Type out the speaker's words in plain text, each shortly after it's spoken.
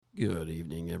Good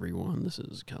evening, everyone. This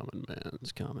is Common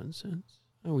Man's Common Sense.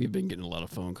 We've been getting a lot of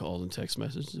phone calls and text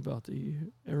messages about the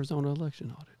Arizona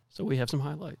election audit, so we have some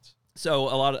highlights. So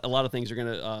a lot of things are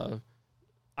gonna.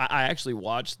 I actually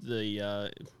watched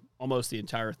the almost the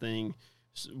entire thing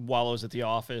while I was at the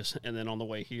office, and then on the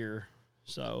way here.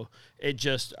 So it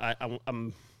just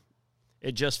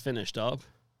it just finished up,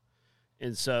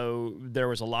 and so there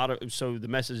was a lot of the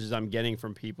messages I'm getting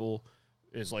from people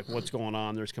is like, what's going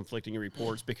on? There's conflicting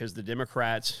reports because the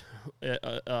Democrats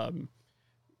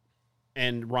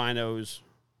and rhinos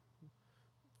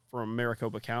from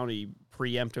Maricopa County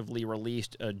preemptively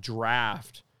released a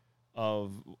draft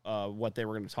of what they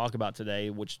were going to talk about today,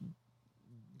 which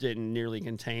didn't nearly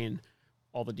contain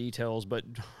all the details, but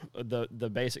the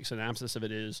basic synopsis of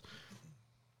it is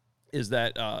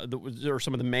that there are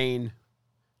some of the main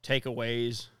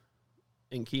takeaways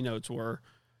and keynotes were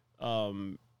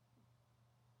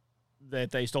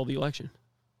that they stole the election.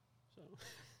 So,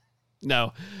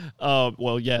 no.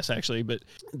 Well, yes, actually, but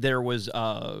there was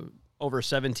over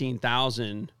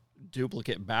 17,000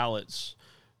 duplicate ballots,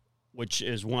 which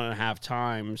is 1.5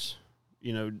 times,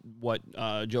 what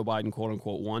Joe Biden, quote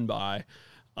unquote, won by.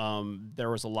 There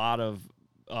was a lot of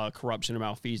corruption and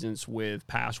malfeasance with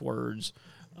passwords.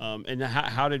 And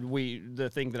how did the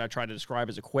thing that I tried to describe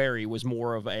as a query was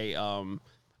more of the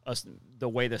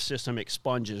way the system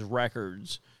expunges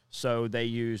records. So they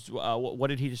used, what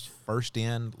did he just? First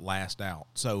in, last out.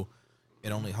 So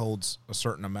it only holds a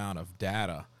certain amount of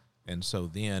data. And so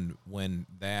then when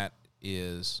the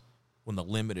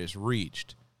limit is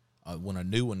reached, when a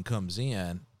new one comes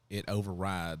in, it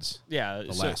overrides the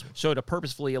last one. So to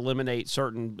purposefully eliminate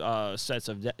certain sets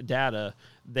of data,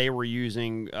 they were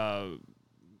using,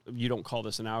 you don't call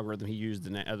this an algorithm. He used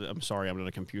I'm sorry, I'm not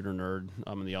a computer nerd.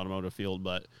 I'm in the automotive field,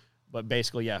 but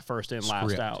basically, first in,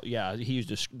 last out. Yeah, he used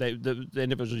the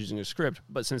individual using a script,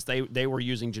 but since they were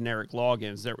using generic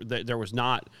logins, there was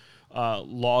not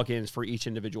logins for each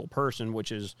individual person,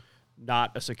 which is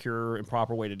not a secure and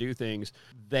proper way to do things.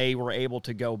 They were able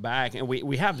to go back, and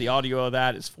we have the audio of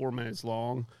that. It's 4 minutes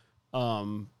long,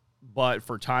 but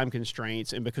for time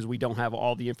constraints and because we don't have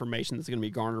all the information that's going to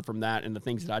be garnered from that and the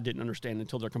things that I didn't understand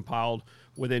until they're compiled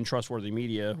within trustworthy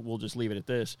media, we'll just leave it at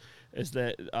this, is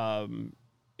that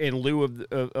in lieu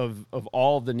of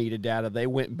all of the needed data, they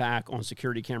went back on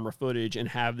security camera footage and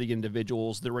have the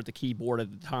individuals that were at the keyboard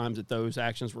at the times that those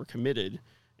actions were committed.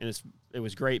 And it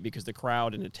was great because the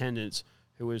crowd in attendance,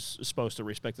 who was supposed to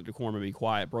respect the decorum and be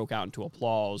quiet, broke out into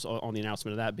applause on the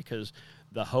announcement of that, because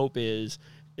the hope is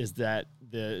that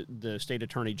the state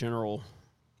attorney general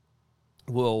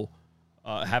will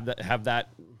have that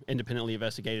independently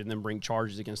investigated and then bring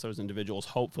charges against those individuals,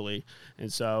 hopefully.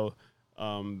 And so,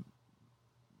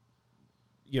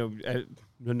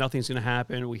 nothing's going to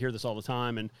happen. We hear this all the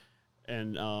time,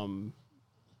 and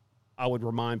I would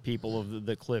remind people of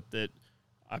the clip that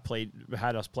I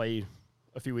had us play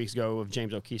a few weeks ago of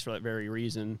James O'Keefe for that very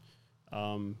reason.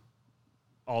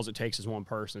 All it takes is one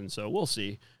person, so we'll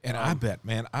see. And I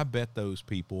bet those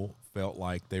people felt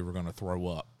like they were going to throw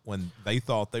up when they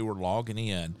thought they were logging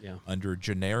in under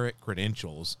generic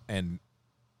credentials and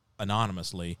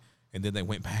anonymously. And then they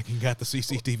went back and got the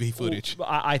CCTV footage. Well,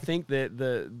 I think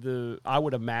that I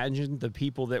would imagine the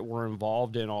people that were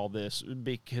involved in all this,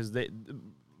 because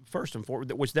first and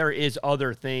foremost, which there is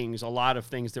other things, a lot of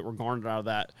things that were garnered out of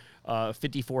that,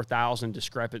 54,000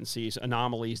 discrepancies,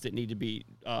 anomalies that need to be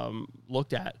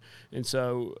looked at. And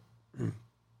so,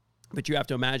 but you have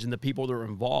to imagine the people that are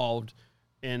involved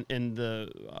in the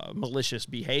malicious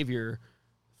behavior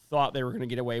thought they were going to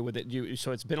get away with it.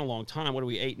 So it's been a long time. What are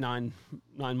we, 9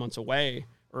 months away?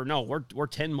 Or no, we're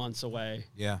 10 months away.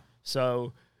 Yeah.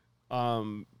 So,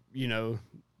 they've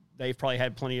probably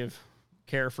had plenty of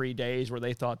carefree days where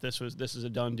they thought this is a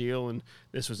done deal and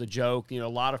this was a joke. A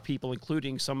lot of people,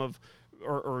 including some of,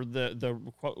 or the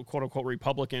quote unquote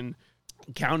Republican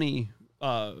county,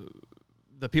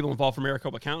 the people involved from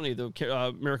Maricopa County,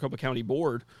 the Maricopa County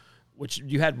Board, which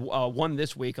you had one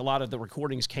this week. A lot of the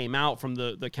recordings came out from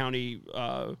the county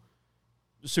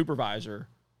supervisor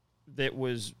that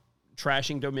was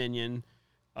trashing Dominion.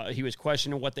 He was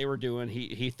questioning what they were doing.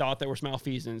 He thought there was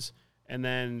malfeasance, and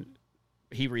then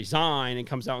he resigned and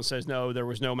comes out and says, no, there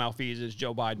was no malfeasance.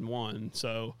 Joe Biden won.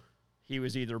 So he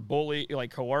was either bullied,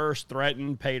 coerced,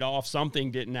 threatened, paid off.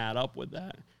 Something didn't add up with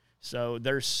that. So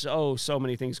there's so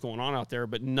many things going on out there,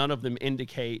 but none of them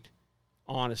indicate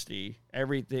honesty.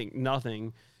 Everything,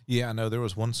 nothing. Yeah, I know there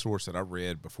was one source that I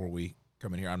read before we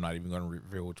come in here. I'm not even going to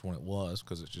reveal which one it was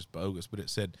because it's just bogus, but it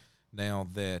said now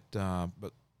that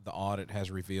but the audit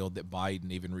has revealed that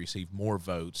Biden even received more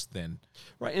votes than.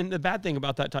 Right. And the bad thing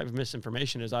about that type of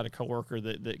misinformation is I had a coworker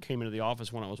that came into the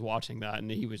office when I was watching that,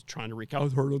 and he was trying to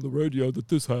recount, I heard on the radio that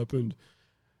this happened.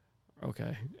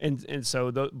 Okay. And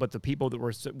so, but the people that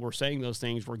were saying those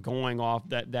things were going off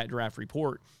that draft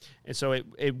report. And so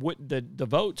it would, the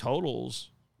vote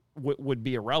totals would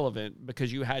be irrelevant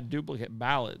because you had duplicate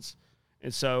ballots.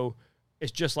 And so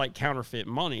it's just like counterfeit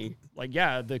money. Like,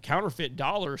 yeah, the counterfeit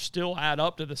dollars still add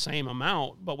up to the same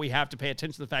amount, but we have to pay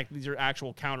attention to the fact that these are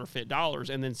actual counterfeit dollars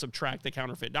and then subtract the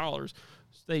counterfeit dollars.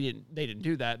 So they didn't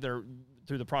do that. They're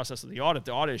through the process of the audit.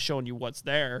 The audit is showing you what's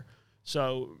there.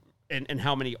 So, and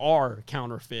how many are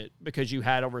counterfeit, because you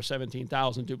had over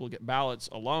 17,000 duplicate ballots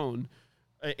alone,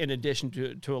 in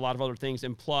addition to a lot of other things.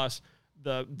 And plus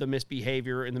the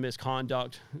misbehavior and the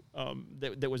misconduct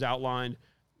that was outlined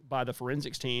by the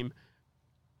forensics team.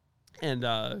 And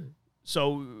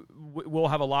so we'll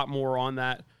have a lot more on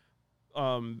that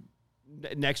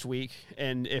next week.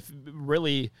 And if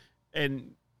really,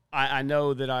 and I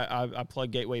know that I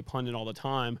plug Gateway Pundit all the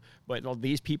time, but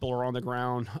these people are on the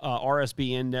ground.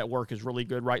 RSBN Network is really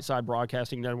good. Right Side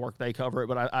Broadcasting Network, they cover it.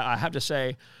 But I have to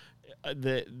say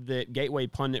that Gateway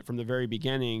Pundit from the very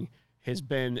beginning has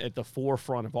been at the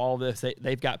forefront of all this.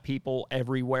 They've got people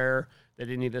everywhere that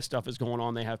any of this stuff is going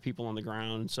on. They have people on the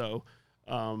ground. So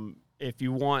if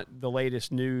you want the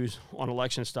latest news on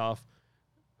election stuff,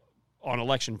 on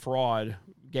election fraud,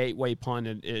 Gateway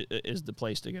Pundit is the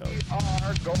place to go. We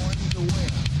are going to win.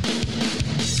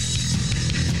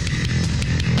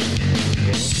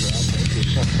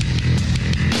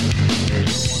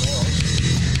 There's no one else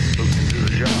who can do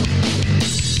the job.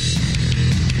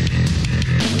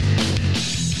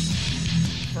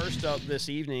 First up this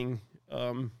evening,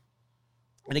 and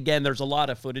again, there's a lot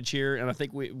of footage here, and I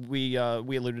think we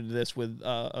alluded to this with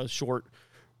a short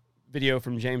video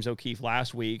from James O'Keefe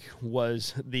last week,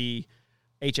 was the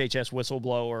HHS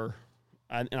whistleblower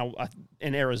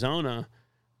in Arizona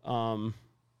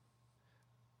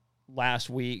last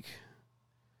week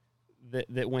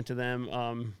that went to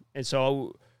them. And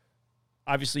so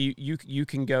obviously you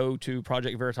can go to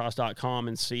projectveritas.com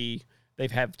and see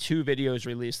they've had 2 videos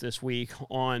released this week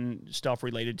on stuff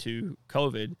related to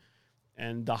COVID.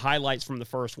 And the highlights from the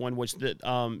first one,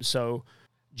 so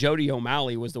Jody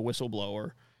O'Malley was the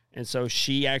whistleblower. And so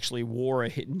she actually wore a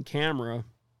hidden camera.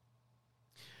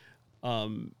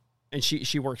 And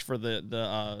she works for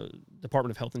the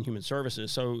Department of Health and Human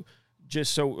Services. So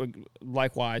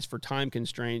likewise for time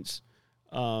constraints,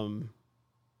 I'm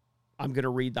going to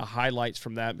read the highlights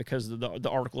from that because the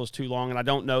article is too long. And I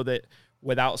don't know that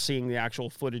without seeing the actual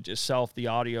footage itself, the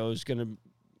audio is going to,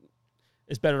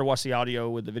 it's better to watch the audio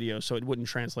with the video, so it wouldn't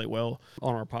translate well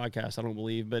on our podcast, I don't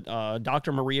believe. But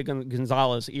Dr. Maria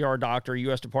Gonzalez, ER doctor,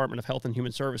 U.S. Department of Health and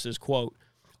Human Services, quote,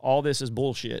 "All this is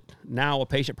bullshit. Now a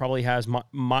patient probably has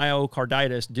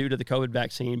myocarditis due to the COVID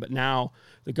vaccine, but now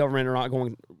the government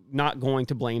are not going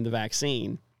to blame the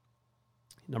vaccine."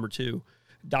 Number 2,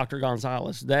 Dr.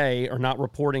 Gonzalez, they are not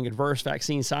reporting adverse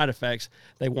vaccine side effects.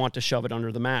 They want to shove it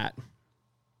under the mat.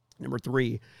 Number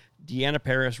 3, Deanna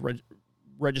Paris,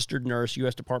 registered nurse,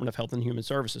 U.S. Department of Health and Human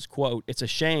Services, quote, "It's a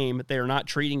shame that they are not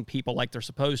treating people like they're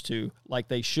supposed to, like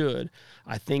they should.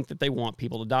 I think that they want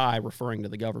people to die," referring to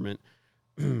the government.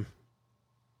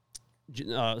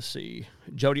 Let's see.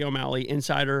 Jody O'Malley,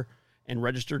 insider and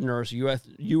registered nurse,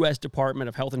 U.S. Department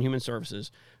of Health and Human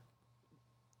Services.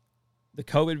 "The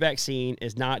COVID vaccine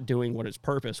is not doing what its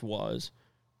purpose was.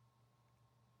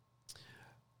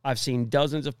 I've seen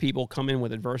dozens of people come in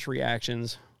with adverse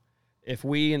reactions. If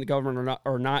we and the government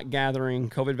are not gathering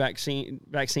COVID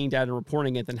vaccine data and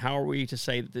reporting it, then how are we to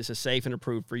say that this is safe and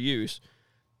approved for use?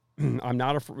 I'm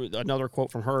not another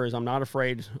quote from her is, "I'm not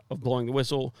afraid of blowing the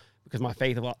whistle because my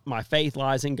faith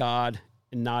lies in God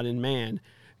and not in man.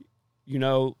 You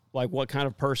know, like, what kind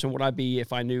of person would I be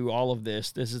if I knew all of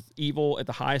this? This is evil at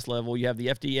the highest level. You have the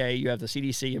FDA, you have the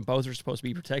CDC, and both are supposed to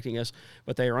be protecting us,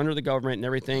 but they are under the government, and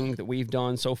everything that we've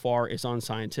done so far is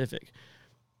unscientific.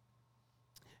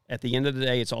 At the end of the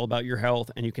day, it's all about your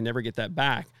health, and you can never get that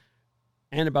back,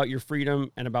 and about your freedom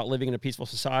and about living in a peaceful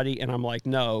society." And I'm like,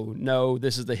 no,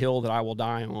 this is the hill that I will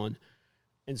die on.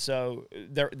 And so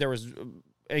there was,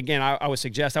 again, I would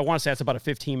suggest, I want to say it's about a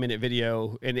 15-minute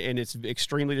video, and it's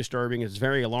extremely disturbing. It's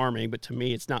very alarming, but to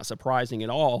me, it's not surprising at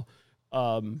all.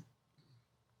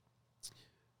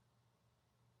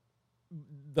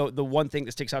 The one thing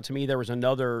that sticks out to me, there was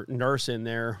another nurse in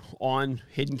there on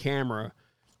hidden camera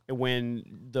when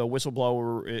the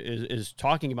whistleblower is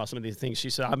talking about some of these things. She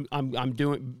said, I'm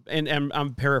doing, and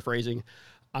I'm paraphrasing,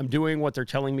 "I'm doing what they're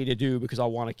telling me to do because I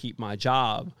want to keep my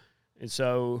job." And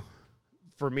so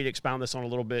for me to expound this on a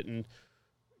little bit and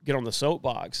get on the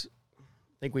soapbox, I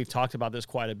think we've talked about this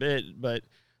quite a bit, but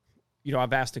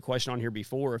I've asked the question on here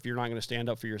before, if you're not going to stand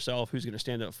up for yourself, who's going to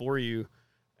stand up for you?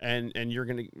 And you're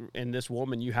going to, and this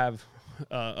woman, you have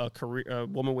a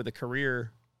woman with a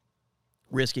career,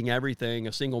 risking everything,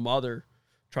 a single mother,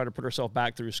 trying to put herself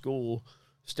back through school,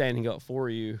 standing up for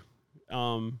you.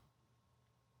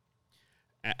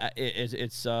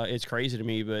 It's crazy to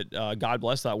me, but God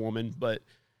bless that woman. But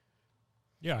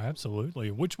yeah,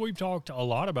 absolutely. Which we've talked a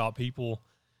lot about people.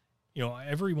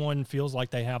 Everyone feels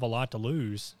like they have a lot to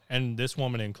lose, and this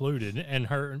woman included.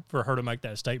 And for her to make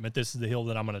that statement, "This is the hill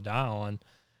that I'm going to die on."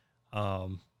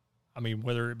 I mean,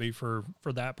 whether it be for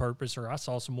that purpose, or I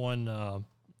saw someone.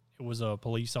 It was a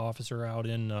police officer out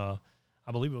in,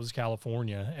 I believe it was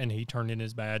California, and he turned in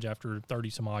his badge after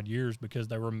 30 some odd years because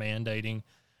they were mandating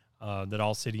that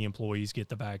all city employees get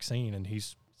the vaccine. And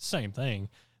he's same thing.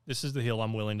 This is the hill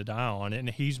I'm willing to die on, and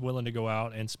he's willing to go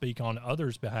out and speak on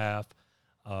others' behalf.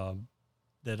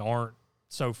 That aren't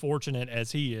so fortunate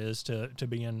as he is to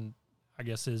be in, I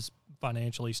guess, as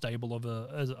financially stable of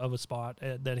a spot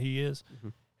that he is. Mm-hmm.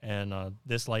 And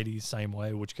this lady's same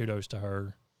way, which kudos to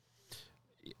her.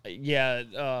 Yeah,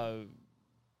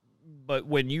 but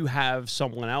when you have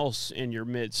someone else in your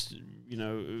midst,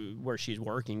 where she's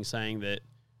working, saying that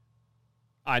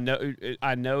I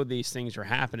know these things are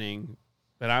happening,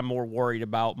 but I'm more worried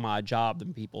about my job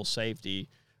than people's safety.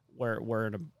 We're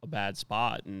in a bad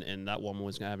spot, and that woman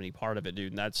wasn't gonna have any part of it,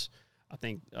 dude. And that's, I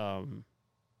think,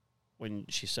 when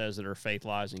she says that her faith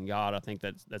lies in God, I think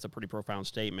that's a pretty profound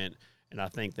statement, and I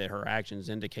think that her actions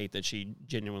indicate that she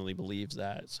genuinely believes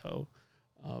that. So,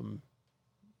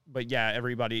 but yeah,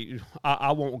 everybody,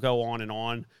 I won't go on and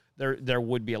on. There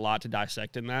would be a lot to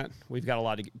dissect in that. We've got a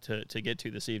lot to get to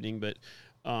this evening, but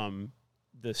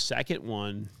the second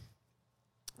one,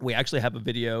 we actually have a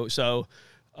video. So,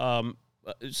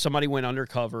 somebody went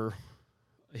undercover,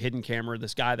 a hidden camera,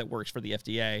 this guy that works for the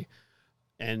FDA,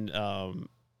 and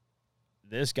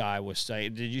this guy was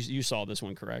saying, you saw this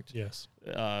one, correct? Yes.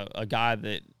 A guy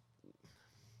that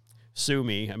sue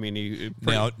me. I mean,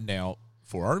 now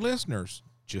for our listeners,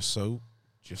 just so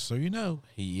you know,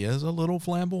 he is a little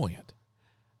flamboyant.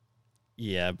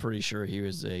 Yeah, I'm pretty sure he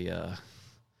was a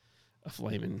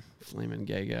flaming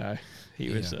gay guy. He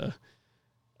was.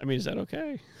 I mean, is that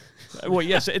okay? Well,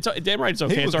 yes, it's damn right. It's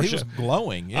okay. He was, it's our he was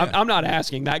glowing. Yeah. I'm not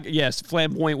asking that. Yes,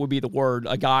 flamboyant would be the word.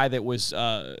 A guy that was,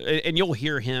 and you'll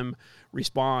hear him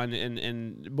respond.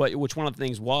 But which one of the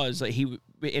things was that he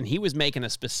was making a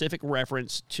specific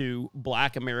reference to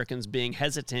Black Americans being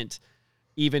hesitant,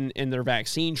 even in their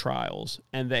vaccine trials,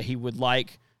 and that he would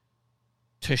like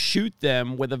to shoot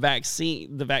them with the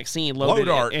vaccine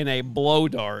loaded in a blow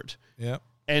dart. Yeah.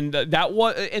 And that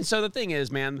was, and so the thing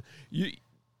is, man,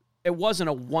 it wasn't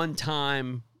a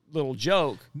one-time little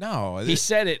joke. No. He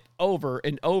said it over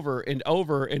and over and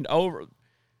over and over.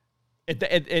 At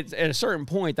a certain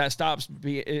point, that stops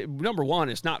being, number one,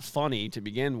 it's not funny to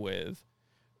begin with.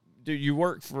 Do you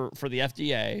work for the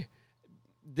FDA?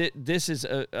 This is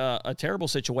a terrible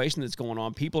situation that's going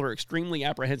on. People are extremely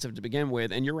apprehensive to begin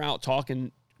with, and you're out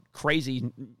talking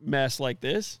crazy mess like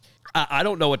this. I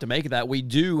don't know what to make of that. We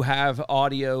do have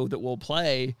audio that we'll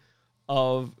play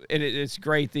of, and it's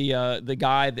great. The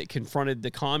guy that confronted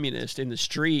the communist in the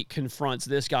street confronts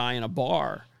this guy in a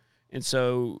bar. And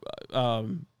so,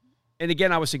 and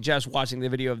again, I would suggest watching the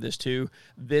video of this too.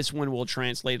 This one will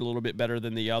translate a little bit better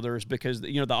than the others because,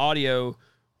 the audio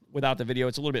without the video,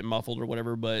 it's a little bit muffled or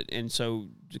whatever. And so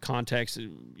the context,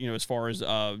 as far as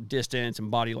distance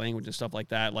and body language and stuff like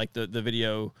that, like the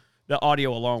video, the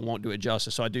audio alone won't do it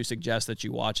justice. So I do suggest that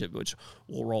you watch it, which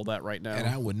we'll roll that right now. And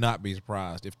I would not be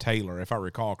surprised if Taylor, if I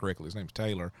recall correctly, his name's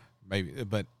Taylor, maybe,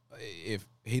 but if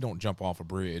he don't jump off a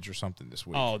bridge or something this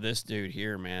week. Oh, this dude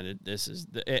here, man, let's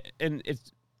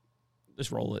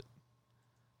roll it.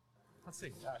 Let's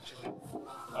see.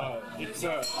 It's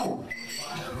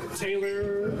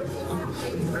Taylor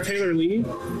Lee.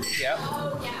 Yeah.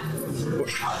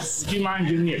 Do you mind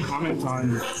giving me a comment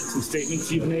on some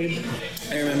statements you've made?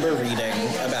 I remember reading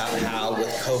about how with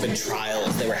COVID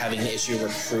trials they were having an issue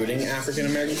recruiting African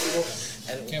American people.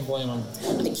 Can't blame them.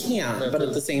 I can't, but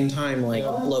at the same time, like,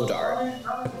 blow dart.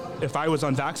 If I was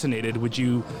unvaccinated, would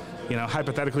you,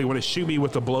 hypothetically want to shoot me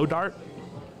with a blow dart?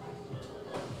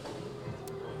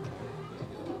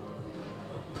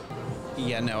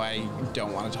 Yeah, no, I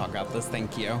don't want to talk about this.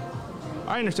 Thank you.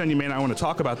 I understand you may not want to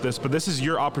talk about this, but this is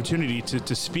your opportunity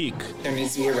to speak. There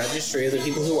needs to be a registry of the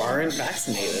people who aren't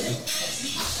vaccinated.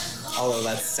 Although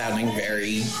that's sounding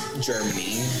very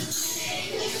Germany.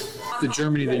 The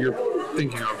Germany that you're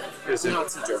thinking of Is it?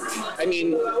 Nazi Germany. I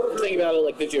mean, think about it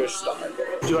like the Jewish Star.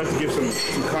 Would you like to give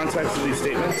some context to these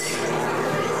statements?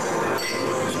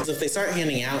 So if they start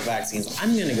handing out vaccines,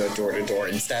 I'm going to go door to door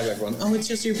and stab everyone. Oh, it's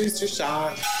just your booster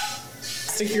shot.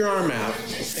 Stick your arm out.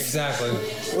 Exactly.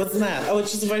 What's that? Oh,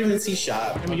 it's just a vitamin C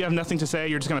shot. I mean, you have nothing to say.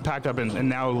 You're just going to pack up and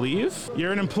now leave.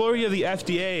 You're an employee of the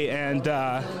FDA, and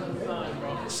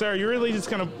sir, you're really just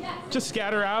going to just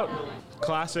scatter out.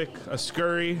 Classic, a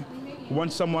scurry.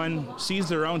 Once someone sees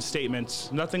their own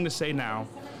statements, nothing to say now.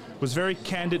 Was very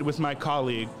candid with my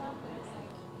colleague.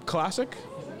 Classic.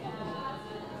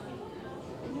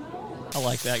 I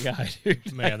like that guy,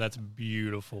 dude. Man, that's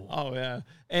beautiful. Oh yeah,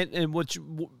 and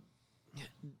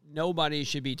nobody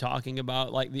should be talking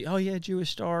about like the Jewish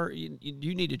Star. You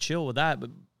need to chill with that.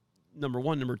 But number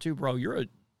one, number two, bro, you're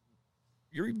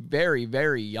very,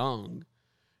 very young,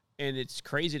 and it's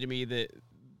crazy to me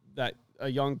that a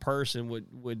young person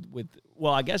would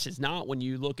well, I guess it's not when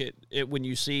you look at it, when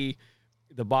you see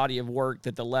the body of work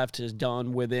that the left has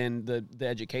done within the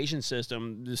education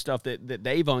system, the stuff that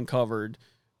they've uncovered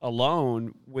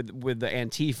alone with the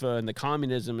Antifa and the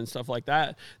communism and stuff like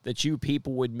that you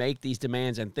people would make these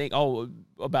demands and think,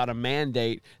 about a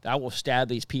mandate that will stab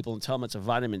these people and tell them it's a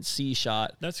vitamin C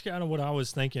shot. That's kind of what I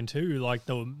was thinking too, like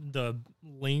the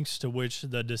links to which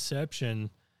the deception,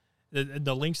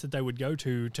 the links that they would go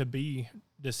to be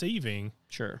deceiving.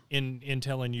 Sure. In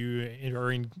telling you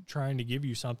or in trying to give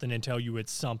you something and tell you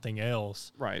it's something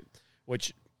else. Right.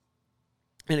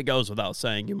 And it goes without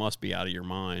saying, you must be out of your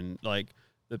mind. Like,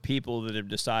 the people that have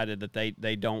decided that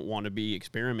they don't want to be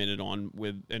experimented on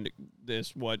with, and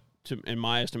this, in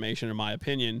my estimation, in my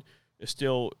opinion, is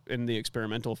still in the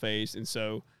experimental phase. And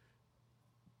so,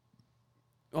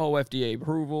 FDA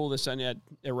approval, this and that,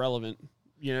 irrelevant,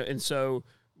 and so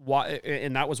why,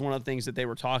 and that was one of the things that they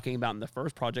were talking about in the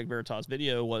first Project Veritas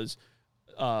video was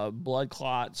blood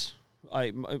clots,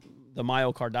 the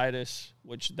myocarditis,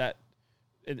 which that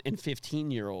in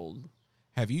 15-year-old.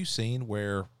 Have you seen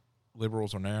where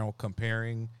liberals are now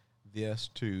comparing this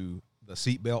to the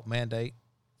seatbelt mandate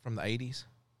from the 80s?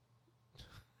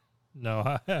 No,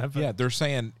 I haven't. Yeah, they're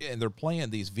saying, and they're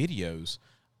playing these videos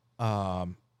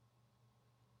from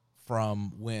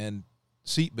when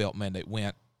seatbelt mandate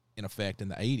went in effect in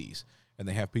the 80s. And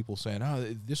they have people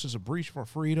saying, this is a breach for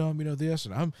freedom, this,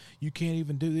 and you can't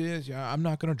even do this. I'm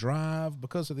not going to drive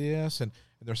because of this. And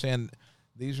they're saying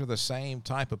these are the same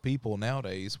type of people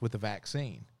nowadays with the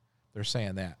vaccine. They're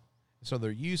saying that. So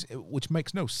they're using, which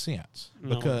makes no sense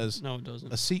because no, it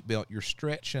doesn't. A seatbelt, you're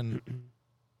stretching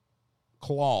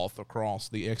cloth across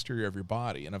the exterior of your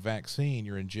body. In a vaccine,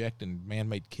 you're injecting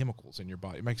man-made chemicals in your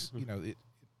body. It makes,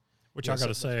 Which I got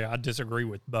to say, I disagree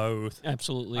with both.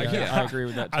 Absolutely. I agree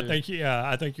with that too.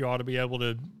 I think you ought to be able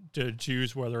to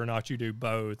choose whether or not you do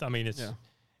both. I mean, I think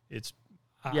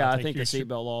the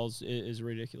seatbelt law is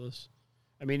ridiculous.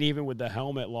 I mean, even with the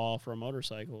helmet law for a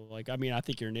motorcycle, I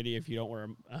think you're an idiot if you don't wear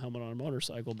a helmet on a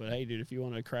motorcycle. But hey, dude, if you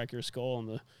want to crack your skull on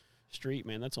the street,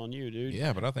 man, that's on you, dude.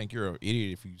 Yeah, but I think you're an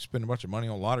idiot if you spend a bunch of money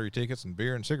on lottery tickets and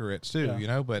beer and cigarettes too.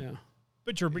 But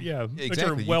but you're exactly. but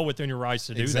you're well within your rights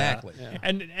to do that. Exactly. Yeah.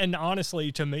 And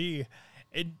honestly, to me,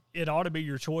 it ought to be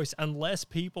your choice unless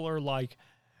people are like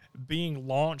being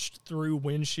launched through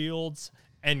windshields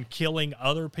and killing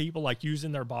other people, like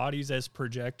using their bodies as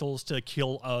projectiles to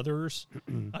kill others,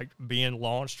 like being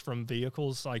launched from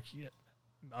vehicles. Like,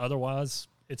 otherwise,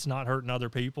 it's not hurting other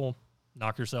people.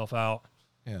 Knock yourself out.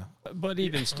 Yeah. But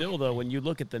even still, though, when you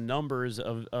look at the numbers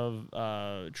of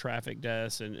traffic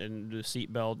deaths and the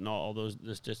seatbelt and all those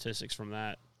the statistics from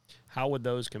that, how would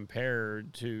those compare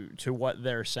to what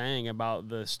they're saying about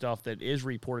the stuff that is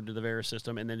reported to the VAERS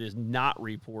system and that is not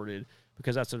reported?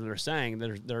 Because that's what they're saying.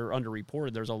 They're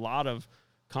underreported. There's a lot of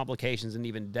complications and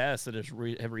even deaths that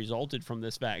have resulted from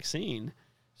this vaccine.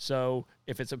 So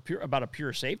if it's about a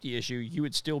pure safety issue, you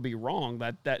would still be wrong.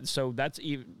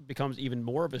 Becomes even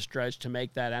more of a stretch to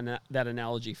make that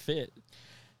analogy fit.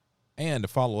 And to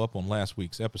follow up on last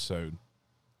week's episode,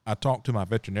 I talked to my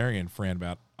veterinarian friend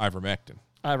about ivermectin.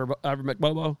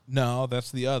 Ivermectin? No,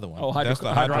 that's the other one. Oh, that's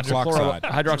the hydroxychloroquine.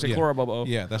 Hydroxychloroquine.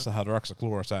 Yeah, that's the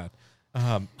hydroxychloroquine.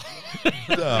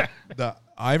 The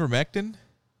ivermectin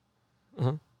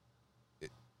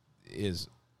is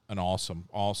an awesome.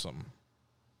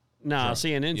 Nah,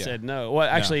 CNN said no. Well,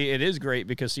 actually, it is great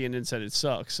because CNN said it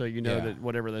sucks. So that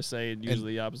whatever they say, it's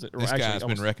usually the opposite. This guy's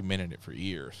been recommending it for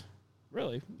years.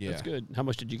 Really? Yeah. That's good. How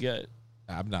much did you get?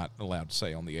 I'm not allowed to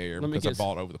say on the air because I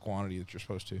bought over the quantity that you're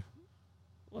supposed to.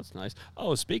 Well, that's nice.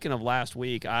 Oh, speaking of last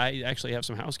week, I actually have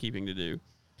some housekeeping to do.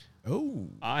 Oh.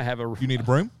 I have You need a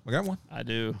broom? I got one. I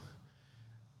do.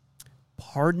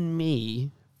 Pardon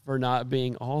me for not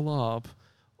being all up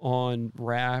on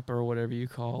rap or whatever you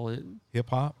call it. Hip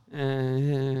hop.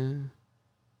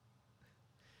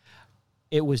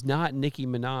 It was not Nicki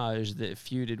Minaj that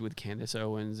feuded with Candace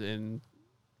Owens and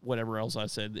whatever else I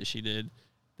said that she did.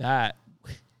 That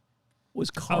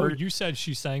was Cardi. Oh, you said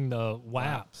she sang the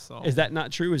WAP. song. Is that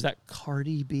not true? Is that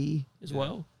Cardi B as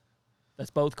well?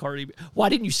 That's both Cardi B. Why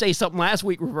didn't you say something last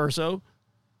week, Reverso?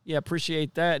 Yeah,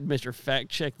 appreciate that, Mr. Fact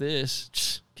Check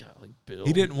this. Golly, Bill.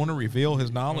 He didn't want to reveal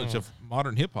his knowledge of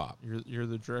modern hip hop. You're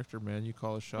the director, man. You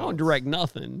call a shot. I don't direct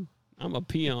nothing. I'm a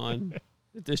peon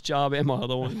at this job and my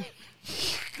other one.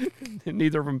 And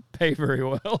neither of them pay very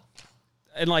well.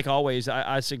 And like always,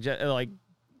 I suggest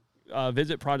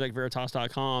visit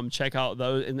projectveritas.com, check out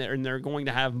those, and they're going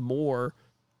to have more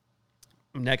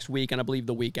next week and I believe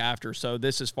the week after. So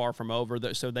this is far from over.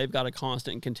 So they've got a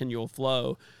constant and continual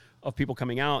flow of people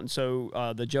coming out. And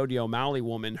so the Jody O'Malley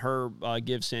woman, her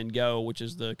Give, Send, Go, which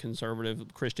is the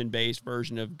conservative Christian-based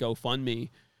version of GoFundMe,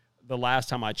 the last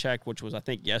time I checked, which was I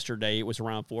think yesterday, it was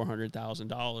around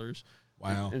 $400,000.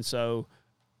 Wow. And so,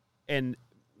 and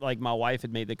like my wife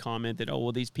had made the comment that, oh,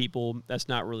 well, these people, that's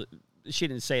not really, she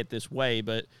didn't say it this way,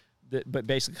 but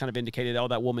basically kind of indicated, oh,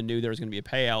 that woman knew there was going to be a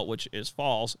payout, which is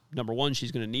false. Number one,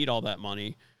 she's going to need all that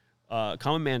money.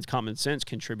 Common Man's Common Sense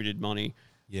contributed money.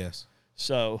 Yes.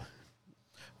 So,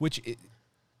 but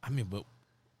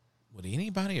would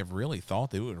anybody have really thought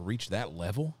they would have reached that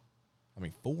level? I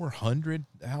mean,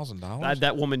 $400,000.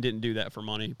 that woman didn't do that for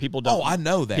money. People don't. Oh, I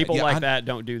know that. People Yeah, that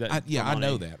don't do that. I for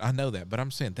know money. that. I know that. But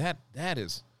I'm saying that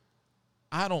is,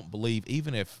 I don't believe,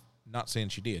 even if, not saying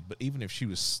she did, but even if she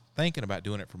was thinking about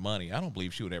doing it for money, I don't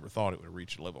believe she would ever thought it would have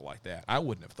reached a level like that. I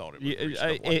wouldn't have thought it would have reached a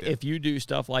level like that. If you do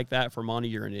stuff like that for money,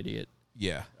 you're an idiot.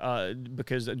 Yeah.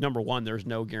 Because number one, there's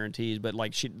no guarantees. But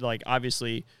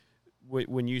obviously,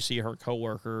 when you see her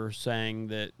coworker saying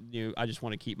that I just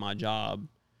want to keep my job,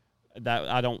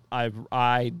 that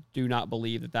I do not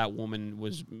believe that woman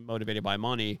was motivated by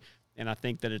money. And I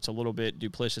think that it's a little bit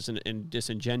duplicitous and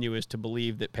disingenuous to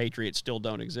believe that patriots still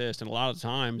don't exist. And a lot of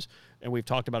times, and we've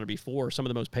talked about it before, some of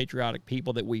the most patriotic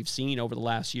people that we've seen over the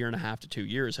last 1.5 to 2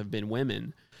 years have been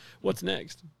women. What's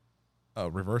next?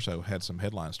 Reverso had some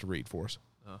headlines to read for us.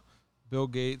 Bill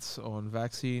Gates on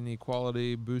vaccine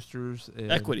equality boosters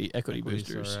and Equity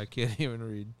boosters. Sorry, I can't even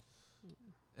read.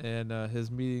 And his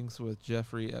meetings with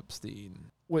Jeffrey Epstein.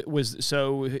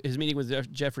 So his meeting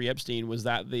with Jeffrey Epstein, was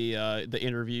that the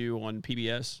interview on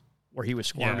PBS where he was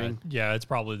squirming? Yeah, it's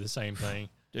probably the same thing.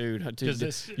 Dude,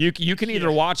 you can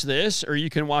either watch this or you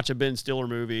can watch a Ben Stiller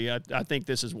movie. I think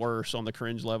this is worse on the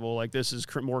cringe level. Like, this is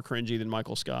more cringy than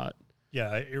Michael Scott.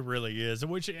 Yeah, it really is.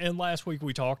 And last week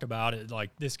we talked about it. Like,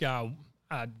 this guy,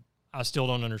 I still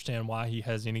don't understand why he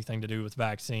has anything to do with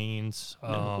vaccines.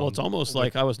 Well, it's almost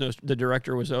like the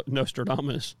director was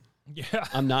Nostradamus. Yeah,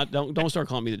 I'm not. Don't start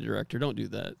calling me the director. Don't do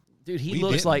that, dude. He We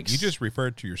looks didn't. like You just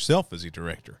referred to yourself as a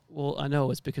director. Well, I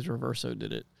know it's because Reverso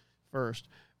did it first.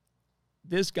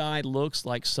 This guy looks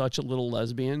like such a little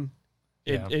lesbian.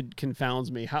 It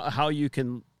confounds me how you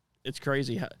can. It's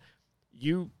crazy how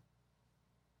you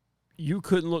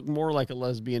couldn't look more like a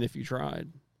lesbian if you tried.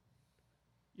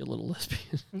 You little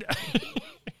lesbian.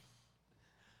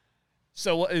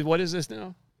 So what is this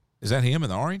now? Is that him in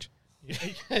the orange?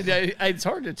 It's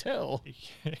hard to tell.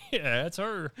 Yeah, that's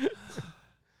her.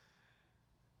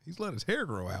 He's let his hair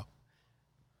grow out.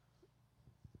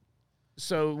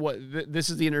 So what?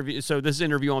 This is the interview. So this is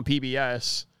interview on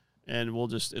PBS, and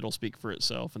it'll speak for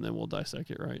itself, and then we'll dissect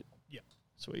it, right? Yeah.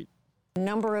 Sweet. A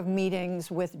number of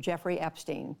meetings with Jeffrey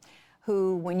Epstein,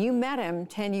 who, when you met him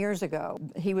 10 years ago,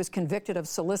 he was convicted of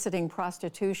soliciting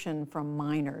prostitution from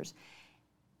minors.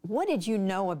 What did you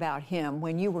know about him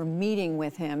when you were meeting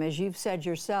with him, as you've said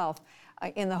yourself,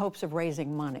 in the hopes of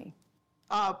raising money?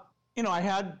 I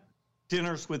had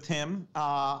dinners with him.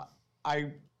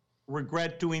 I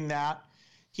regret doing that.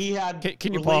 He had.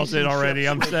 Can you pause it already?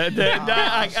 I'm sad.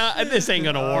 This ain't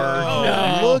gonna work. Oh,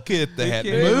 No. look at that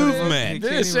movement.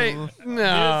 This ain't.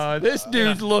 No, this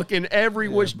dude's looking every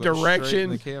which direction.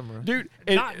 The camera. Dude,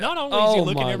 Not only is he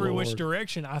looking every which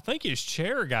direction, I think his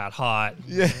chair got hot.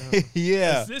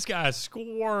 Yeah. This guy's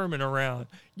squirming around.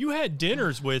 You had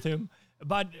dinners with him,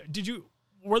 but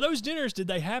were those dinners, did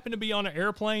they happen to be on an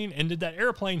airplane, and did that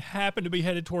airplane happen to be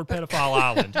headed toward Pedophile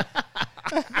Island?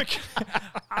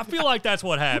 I feel like that's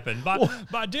what happened.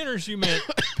 By dinners, you meant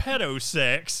pedo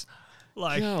sex.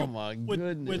 Like, oh my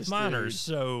goodness, with minors.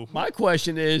 dude. So my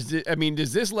question is,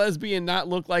 does this lesbian not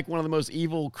look like one of the most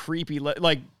evil, creepy,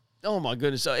 oh my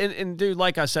goodness. So, and dude,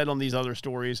 like I said on these other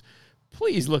stories,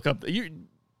 please look up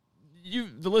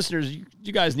the listeners,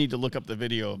 you guys need to look up the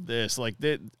video of this. Like,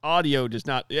 the audio does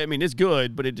not, I mean, it's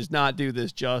good, but it does not do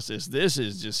this justice. This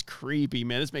is just creepy,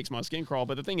 man. This makes my skin crawl.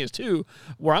 But the thing is, too,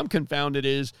 where I'm confounded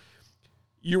is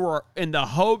you are in the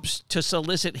hopes to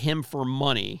solicit him for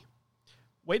money.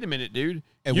 Wait a minute, dude.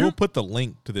 And we'll put the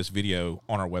link to this video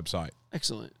on our website.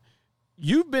 Excellent.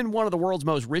 You've been one of the world's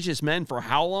most richest men for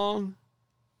how long?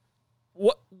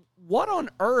 What on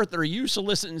earth are you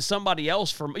soliciting somebody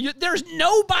else for? There's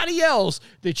nobody else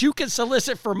that you can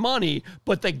solicit for money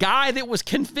but the guy that was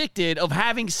convicted of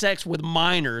having sex with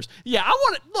minors. Yeah, I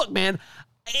want to look, man.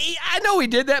 I know he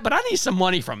did that, but I need some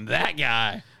money from that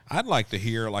guy. I'd like to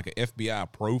hear like an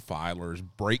FBI profiler's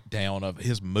breakdown of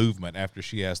his movement after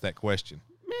she asked that question.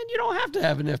 Man, you don't have to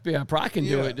have an FBI pro. I can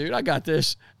do it, dude. I got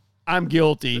this. I'm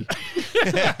guilty.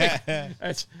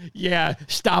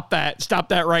 Stop that. Stop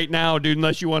that right now, dude,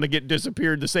 unless you want to get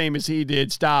disappeared the same as he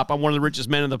did. Stop. I'm one of the richest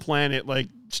men on the planet. Like,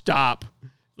 stop.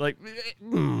 Like,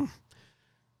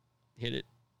 hit it.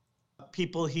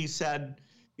 People, he said,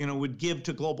 would give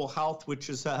to global health, which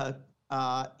is a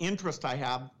interest I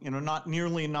have. Not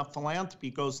nearly enough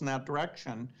philanthropy goes in that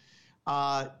direction.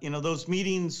 Those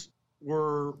meetings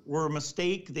were a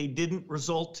mistake. They didn't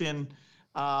result in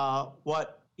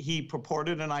what he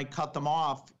purported, and I cut them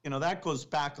off. That goes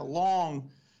back a long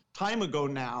time ago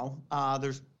now.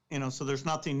 So there's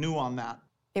nothing new on that.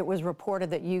 It was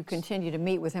reported that you continue to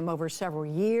meet with him over several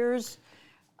years.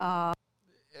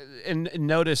 And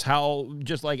notice how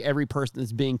just like every person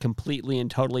that's being completely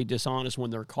and totally dishonest when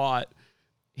they're caught,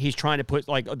 he's trying to put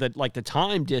the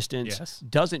time distance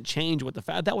doesn't change with the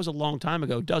fact that was a long time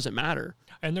ago. Doesn't matter.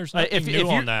 And there's nothing new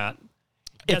on that.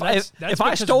 If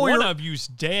I stole one of you's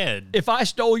dead. If I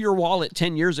stole your wallet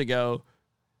 10 years ago,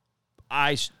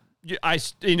 and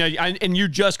you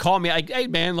just called me like, hey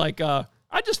man,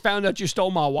 I just found out you stole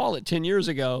my wallet 10 years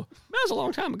ago. That was a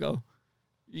long time ago.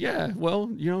 Yeah, well,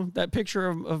 that picture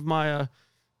of my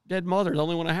dead mother, the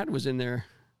only one I had was in there.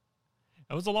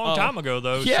 That was a long time ago,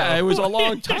 though. Yeah, so. It was a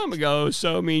long time ago.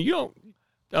 So I mean, you don't.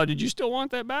 Oh, did you still want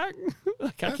that back?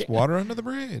 That's water under the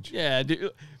bridge. Yeah,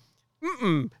 dude.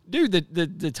 Dude,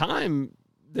 the time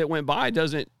that went by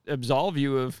doesn't absolve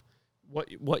you of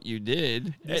what you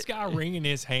did. This guy wringing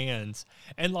his hands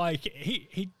and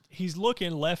he's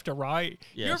looking left to right.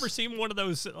 Yes. You ever seen one of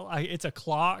those? It's a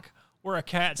clock where a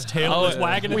cat's tail is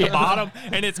wagging at the bottom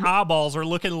and its eyeballs are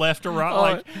looking left to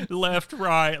right, left,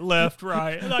 right, left,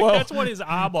 right. That's what his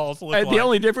eyeballs look like. The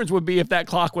only difference would be if that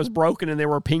clock was broken and they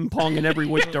were ping-ponging every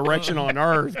which direction on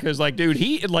Earth. Because, dude,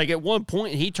 he, at one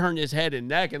point, he turned his head and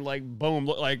neck and,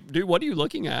 boom, dude, what are you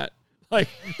looking at?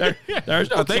 There's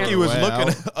no I think he was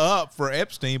looking up for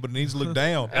Epstein, but he needs to look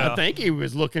down. I think he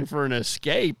was looking for an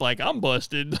escape. I'm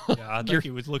busted. Yeah, I think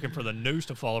he was looking for the noose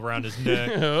to fall around his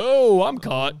neck. Oh, I'm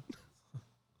caught.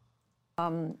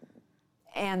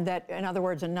 And that, in other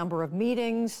words, a number of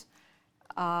meetings.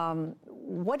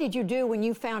 What did you do when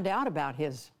you found out about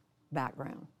his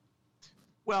background?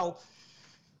 Well,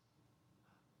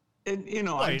 I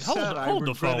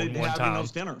regretted having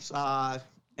those dinners.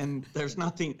 And there's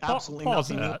nothing, absolutely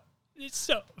nothing. It's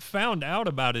found out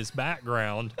about his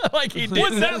background. He did.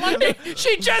 What's that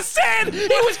she just said he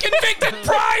was convicted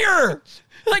prior.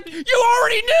 You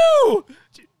already knew.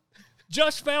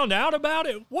 Just found out about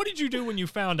it? What did you do when you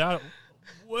found out?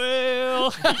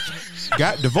 Well,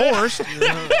 got divorced.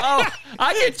 Oh,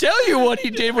 I can tell you what he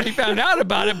did when he found out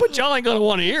about it, but y'all ain't going to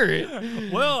want to hear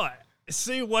it. Well,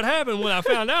 see, what happened when I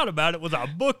found out about it was I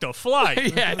booked a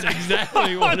flight. Yeah, that's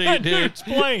exactly what he did.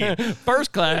 Explain.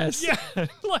 First class.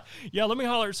 Yeah, let me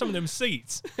holler at some of them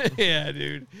seats. Yeah,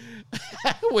 dude.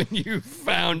 When you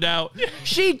found out.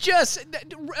 She just,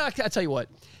 I'll tell you what.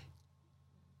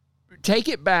 Take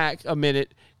it back a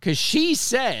minute, because she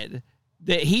said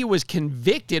that he was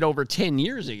convicted over 10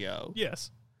 years ago.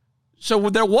 Yes. So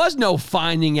there was no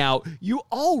finding out. You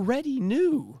already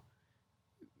knew.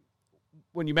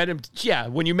 When you met him,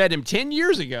 when you met him 10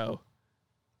 years ago.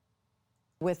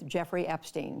 With Jeffrey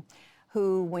Epstein,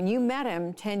 who, when you met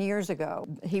him 10 years ago,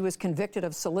 he was convicted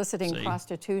of soliciting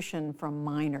prostitution from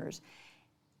minors.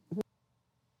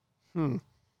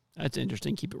 That's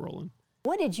interesting. Keep it rolling.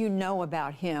 What did you know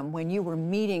about him when you were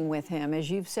meeting with him,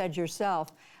 as you've said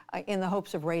yourself, in the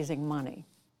hopes of raising money?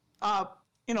 I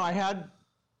had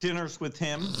dinners with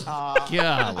him.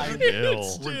 I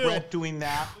regret doing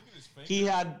that. He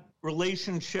had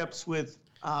relationships with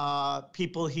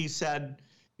people he said,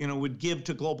 would give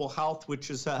to global health,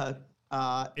 which is a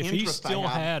if interest he still I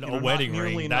had have. a wedding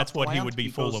ring, that's what he would be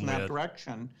fooling in that with.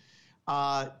 direction.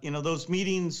 Those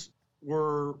meetings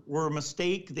were a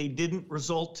mistake. They didn't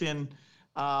result in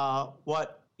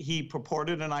what he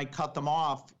purported, and I cut them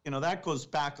off. That goes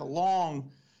back a long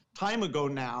time ago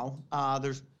now.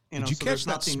 There's Did you so catch there's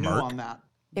that nothing new smirk? on that.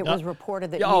 It was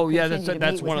reported that Oh you yeah, continued to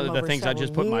that's meet one with of him the over things I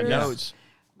just put in my several notes.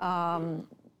 years.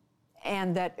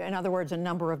 And that, in other words, a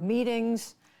number of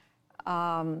meetings.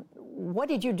 What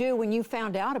did you do when you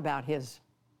found out about his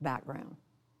background?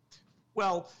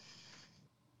 Well,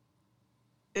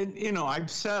 and, I've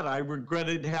said I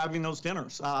regretted having those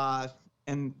dinners,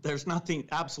 and there's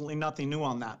absolutely nothing new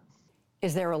on that.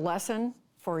 Is there a lesson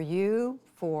for you,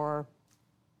 for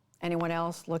anyone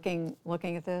else looking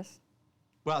at this?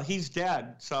 Well, he's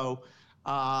dead, so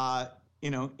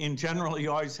in general,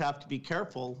 you always have to be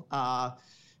careful. Pause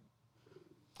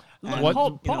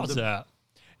that.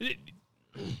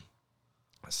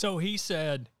 So he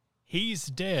said he's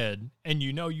dead, and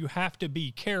you have to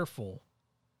be careful.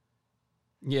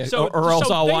 Yeah, So- or else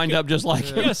so I'll think wind of- up just like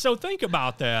him. Yeah, so think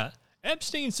about that.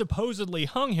 Epstein supposedly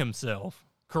hung himself,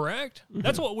 correct?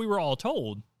 That's what we were all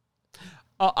told.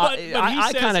 But he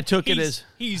I says kind of took it as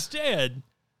he's dead,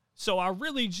 so I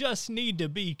really just need to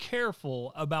be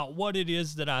careful about what it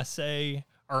is that I say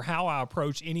or how I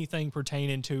approach anything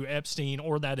pertaining to Epstein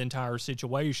or that entire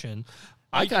situation.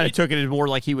 I kind of took it as more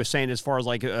like he was saying, as far as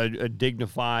like a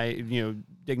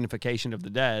dignification of the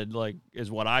dead, like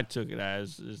is what I took it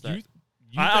as. Is that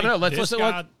I don't know. Let's listen.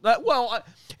 Yeah,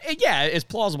 it's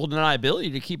plausible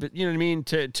deniability to keep it. You know what I mean?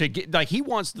 To get like he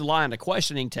wants the line of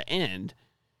questioning to end.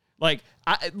 Like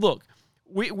look.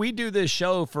 We do this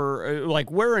show for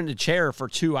like we're in the chair for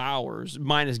 2 hours,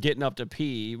 minus getting up to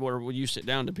pee, or you sit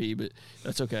down to pee, but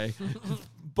that's okay.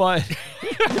 but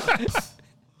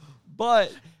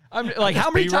I'm like,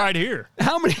 how many Be times right here?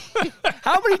 How many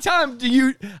times do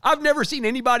you? I've never seen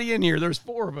anybody in here. There's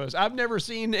 4 of us. I've never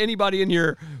seen anybody in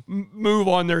here move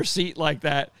on their seat like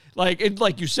that.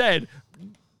 Like you said,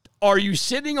 are you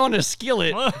sitting on a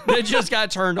skillet that just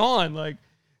got turned on? Like,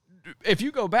 if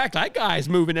you go back, that guy's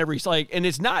moving and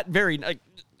it's not very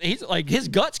he's like his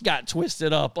guts got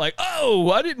twisted up. Like, oh,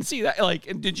 I didn't see that. Like,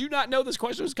 and did you not know this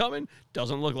question was coming?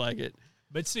 Doesn't look like it.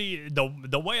 But see,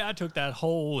 the way I took that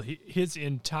his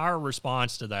entire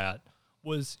response to that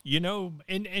was,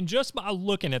 and just by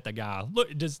looking at the guy, look,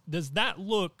 does that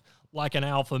look like an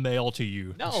alpha male to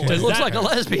you? No, it looks like a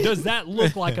lesbian. Does that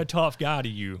look like a tough guy to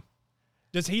you?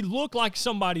 Does he look like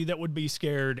somebody that would be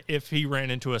scared if he ran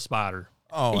into a spider?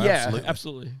 Oh, yeah, absolutely.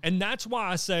 absolutely. And that's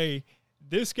why I say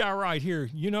this guy right here,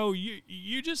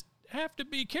 you just have to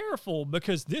be careful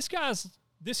because this guy's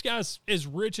as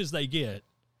rich as they get.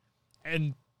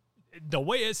 And the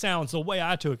way it sounds, the way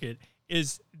I took it,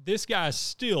 is this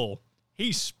guy's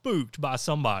he's spooked by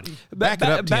somebody. Back it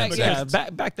up 10 seconds.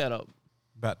 Back that up.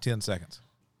 About 10 seconds.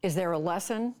 Is there a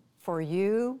lesson for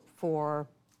you, for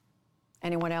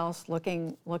anyone else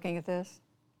looking at this?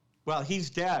 Well, he's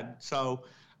dead, so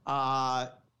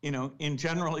in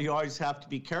general, you always have to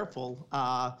be careful.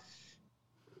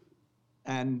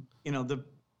 I'm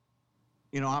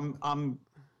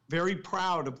very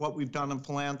proud of what we've done in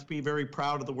philanthropy. Very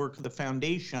proud of the work of the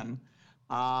foundation.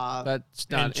 That's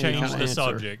not and change the answer.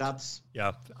 subject.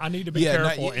 I need to be Yeah, no,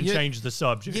 careful and change the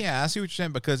subject. Yeah, I see what you're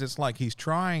saying because it's like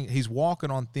he's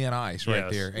walking on thin ice right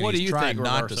Yes. there, and What do he's you trying think,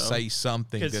 not to Roberto? say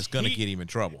something 'Cause that's going to he- get him in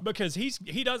trouble. Because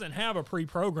he doesn't have a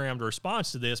pre-programmed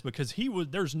response to this because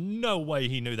there's no way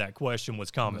he knew that question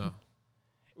was coming.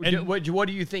 And what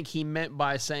do you think he meant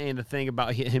by saying the thing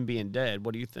about him being dead?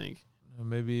 What do you think?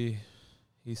 Maybe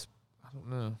I don't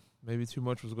know. Maybe too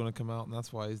much was going to come out, and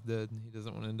that's why he's dead. And he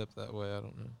doesn't want to end up that way. I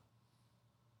don't know.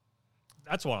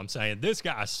 that's what I'm saying. This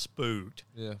guy's spooked.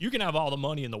 Yeah. You can have all the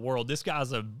money in the world. This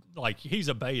guy's he's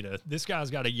a beta. This guy's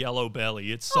got a yellow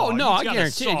belly. It's soft. Oh no, He's I got a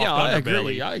guarantee. soft Yeah, I underbelly.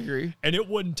 agree. I agree. And it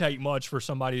wouldn't take much for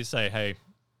somebody to say, hey,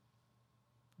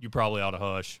 you probably ought to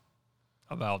hush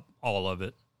about all of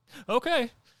it.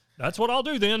 Okay, that's what I'll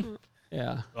do then.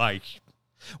 Yeah.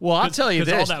 Well, I'll tell you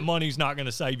this. Because all that money's not going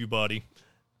to save you, buddy.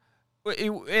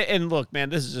 And look, man,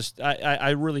 this is just,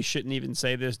 I really shouldn't even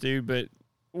say this, dude, but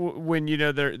when,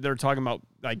 they're talking about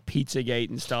like Pizzagate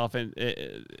and stuff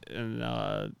and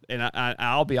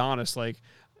I'll be honest,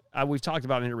 we've talked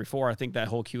about it here before. I think that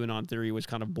whole QAnon theory was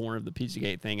kind of born of the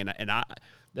Pizzagate thing. And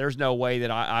there's no way that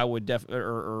I would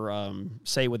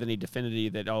say with any definity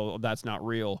that, that's not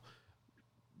real.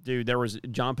 Dude, there was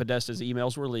John Podesta's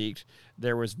emails were leaked.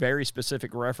 There was very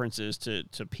specific references to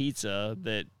pizza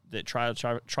that child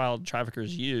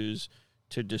traffickers use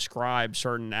to describe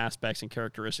certain aspects and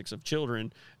characteristics of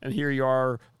children. And here you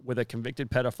are with a convicted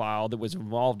pedophile that was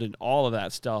involved in all of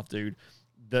that stuff, dude.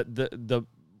 The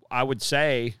I would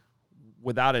say,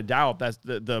 without a doubt, that's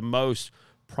the most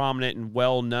prominent and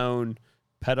well-known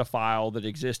pedophile that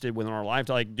existed within our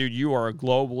lifetime. Like, dude, you are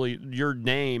your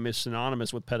name is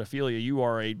synonymous with pedophilia. You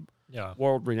are a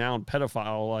world-renowned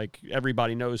pedophile. Like,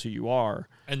 everybody knows who you are.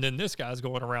 And then this guy's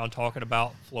going around talking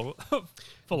about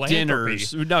philanthropy.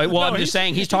 Dinners. No, well, I'm just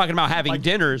saying he's talking about having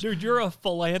dinners. Dude, you're a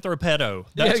philanthropedo.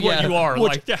 That's what you are.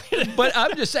 But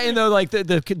I'm just saying, though, like,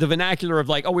 the vernacular of,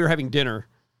 like, oh, we were having dinner.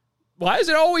 Why is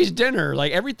it always dinner?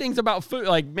 Like, everything's about food.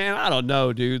 Like, man, I don't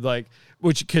know, dude. Like,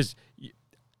 because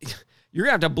you're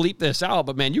going to have to bleep this out,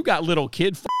 but, man, you got little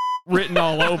kid written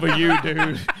all over you,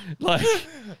 dude. Like,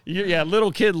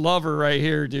 little kid lover right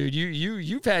here, dude.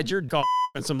 You've had your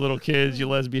and some little kids, you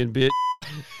lesbian bitch.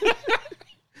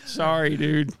 Sorry,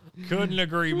 dude. Couldn't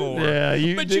agree more.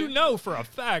 Yeah, but you know for a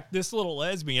fact this little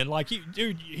lesbian, like,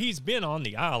 he's been on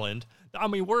the island. I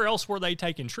mean, where else were they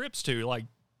taking trips to? Like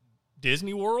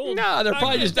Disney World? No, they're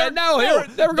probably just dead. No,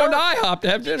 they were going to IHOP to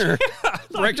have dinner.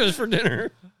 Breakfast for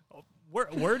dinner.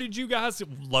 Where did you guys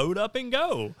load up and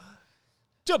go?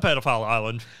 To Pedophile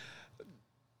Island.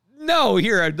 No,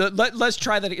 here, let's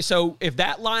try that. So if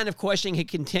that line of questioning had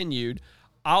continued,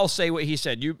 I'll say what he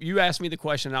said. You asked me the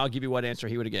question, and I'll give you what answer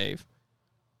he would have gave.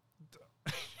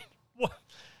 What?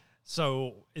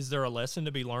 So is there a lesson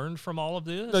to be learned from all of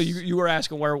this? No, you were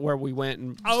asking where we went.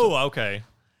 And okay.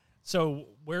 So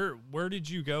where did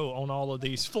you go on all of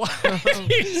these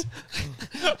flights?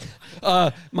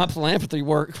 My philanthropy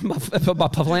work. My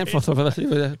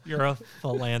philanthropy. You're a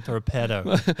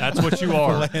philanthropedo. That's what you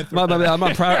are.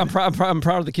 I'm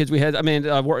proud of the kids we had. I mean,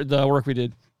 the work we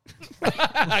did.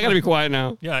 I gotta be quiet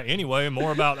now. Yeah. Anyway,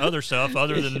 more about other stuff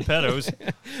other than pedos.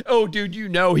 Oh, dude,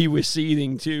 he was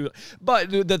seething too.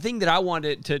 But the thing that I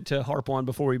wanted to harp on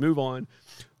before we move on,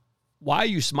 why are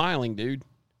you smiling, dude?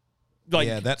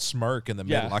 Like, that smirk in the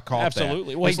middle. Yeah, I caught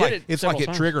absolutely. that. Well, It's like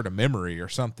it triggered a memory or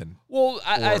something. Well,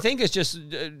 I think it's just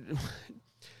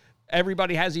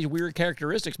everybody has these weird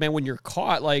characteristics, man. When you're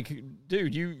caught, like,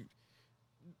 dude,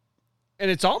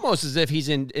 and it's almost as if he's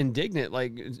indignant,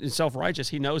 like self-righteous.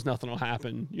 He knows nothing will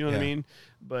happen. You know what I mean?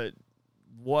 But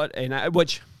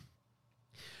which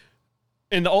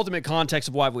in the ultimate context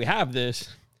of why we have this.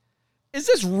 Is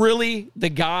this really the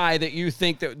guy that you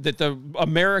think that the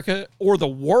America or the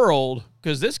world,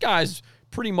 because this guy's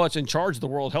pretty much in charge of the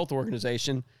World Health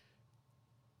Organization,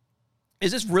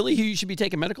 is this really who you should be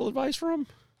taking medical advice from?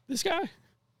 This guy?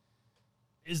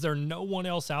 Is there no one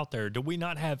else out there? Do we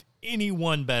not have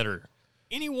anyone better?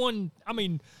 Anyone, I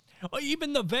mean,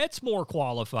 even the vet's more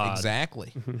qualified.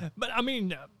 Exactly. But, I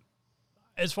mean,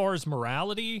 as far as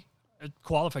morality,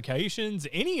 qualifications,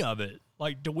 any of it,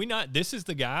 like, do we not, this is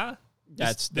the guy?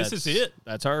 This is it.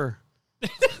 That's her.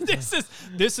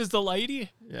 this is the lady.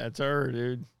 Yeah, it's her,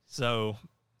 dude. So,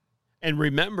 and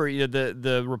remember,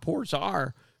 the reports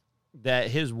are that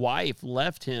his wife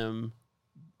left him.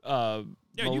 You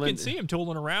can see him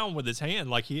tooling around with his hand,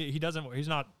 like he doesn't. He's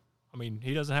not. I mean,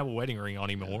 he doesn't have a wedding ring on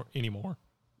anymore.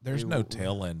 There's no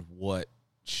telling what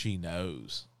she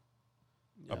knows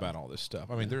about all this stuff.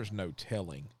 I mean, there's no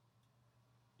telling.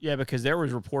 Yeah, because there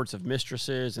was reports of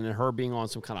mistresses and then her being on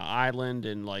some kind of island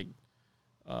and like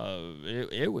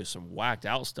it was some whacked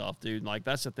out stuff, dude. Like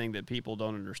that's the thing that people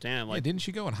don't understand. Like, didn't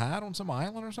she go and hide on some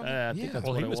island or something? I think that's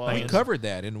what it was. We covered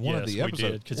that in one of the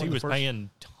episodes because he was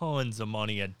paying tons of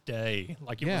money a day.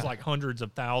 Like it was like hundreds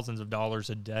of thousands of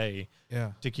dollars a day.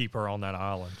 To keep her on that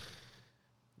island.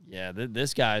 Yeah,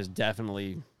 this guy is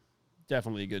definitely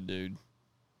a good dude.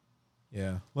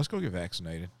 Yeah, let's go get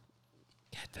vaccinated.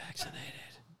 Get vaccinated.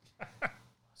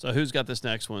 So who's got this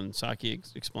next one? Saki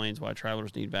explains why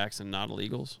travelers need vaccines and not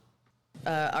illegals.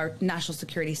 Our national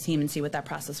security team and see what that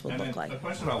process would look like. A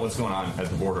question about what's going on at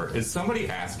the border. Is somebody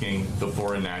asking the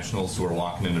foreign nationals who are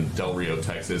walking into Del Rio,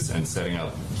 Texas and setting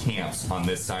up camps on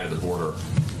this side of the border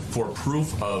for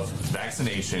proof of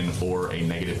vaccination or a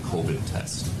negative COVID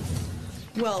test?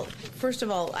 Well, first of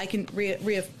all, I can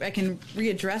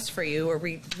readdress for you or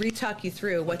re-talk you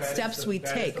through what steps we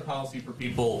take. That is the policy for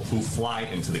people who fly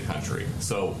into the country.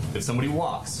 So if somebody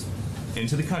walks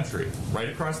into the country right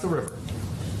across the river,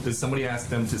 does somebody ask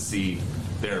them to see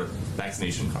their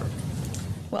vaccination card?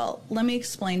 Well, let me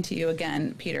explain to you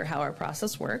again, Peter, how our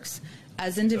process works.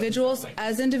 As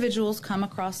individuals come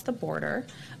across the border,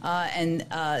 and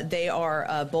they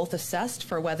are both assessed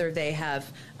for whether they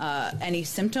have any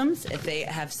symptoms. If they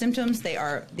have symptoms,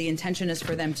 the intention is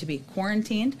for them to be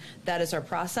quarantined. That is our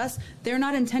process. They're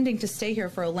not intending to stay here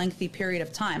for a lengthy period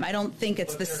of time. I don't think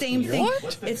it's the same thing.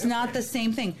 It's not the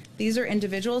same thing. These are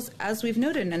individuals, as we've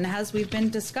noted and as we've been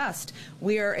discussed.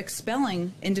 We are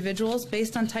expelling individuals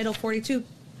based on Title 42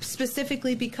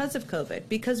 specifically because of COVID,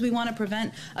 because we want to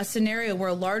prevent a scenario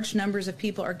where large numbers of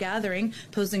people are gathering,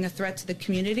 posing a threat to the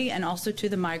community and also to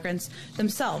the migrants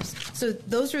themselves. So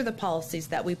those are the policies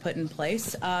that we put in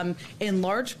place, in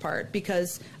large part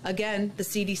because, again, the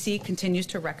CDC continues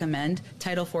to recommend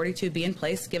Title 42 be in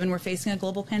place given we're facing a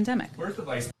global pandemic. Where's the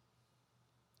vice?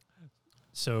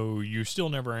 So you still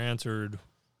never answered,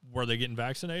 were they getting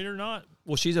vaccinated or not?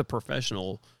 Well, she's a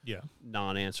professional Yeah.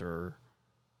 non-answerer.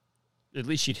 At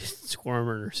least she didn't squirm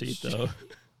in her seat, though.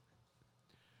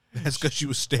 That's because she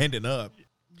was standing up.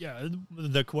 Yeah,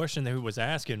 the question that he was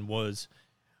asking was,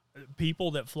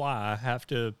 people that fly have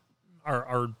to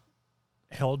are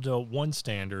held to one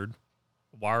standard.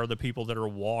 Why are the people that are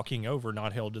walking over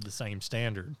not held to the same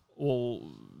standard?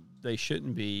 Well, they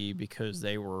shouldn't be because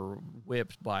they were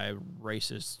whipped by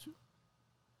racist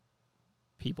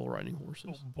people riding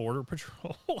horses. Border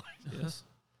Patrol. Yes.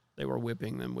 They were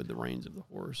whipping them with the reins of the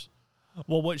horse.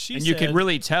 Well, what she and said, you could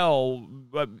really tell,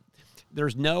 but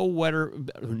there's no wetter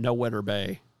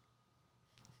bay.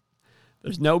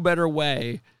 There's no better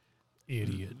way,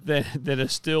 idiot, than a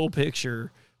still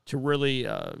picture to really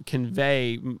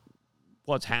convey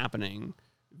what's happening.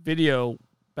 Video,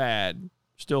 bad.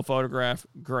 Still photograph,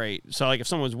 great. So, like, if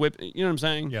someone's whipping, you know what I'm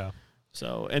saying? Yeah.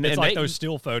 So, and it's like those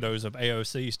still photos of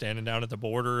AOC standing down at the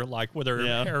border, like with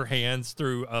her hands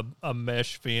through a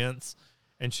mesh fence,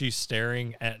 and she's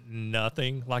staring at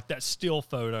nothing. Like that still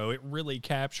photo, it really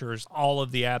captures all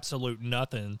of the absolute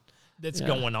nothing that's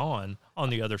going on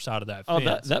the other side of that fence.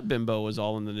 Oh, that bimbo was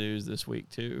all in the news this week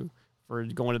too, for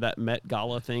going to that Met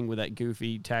Gala thing with that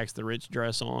goofy tax the rich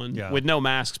dress on, with no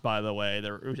masks, by the way.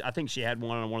 I think she had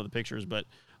one on one of the pictures, but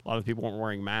a lot of people weren't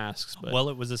wearing masks. But well,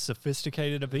 it was a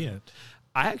sophisticated event.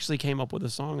 I actually came up with a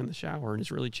song in the shower, and it's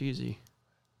really cheesy.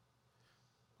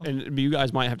 And you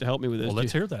guys might have to help me with this. Well,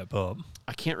 let's hear that, bub.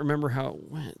 I can't remember how it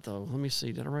went, though. Let me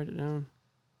see. Did I write it down?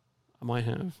 I might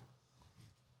have.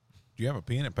 Do you have a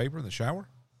pen and paper in the shower?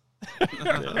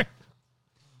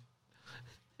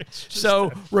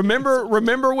 So remember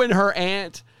when her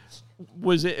aunt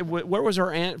was it? Where was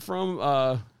her aunt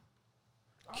from?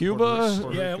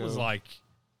 Cuba. Yeah, it was like.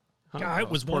 God, it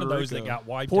was one of those that got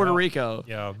wiped Puerto out. Rico.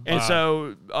 Yeah. And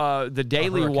so the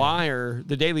Daily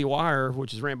Wire,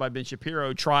 which is ran by Ben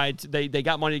Shapiro, they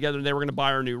got money together and they were going to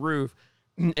buy her a new roof,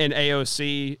 and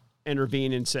AOC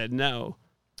intervened and said no.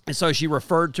 And so she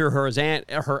referred to her aunt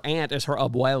as her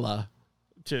abuela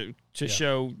to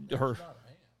show her.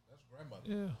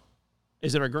 Yeah.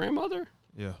 Is it her grandmother?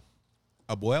 Yeah.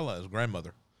 Abuela is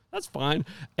grandmother. That's fine.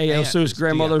 AOC's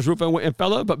grandmother's roof and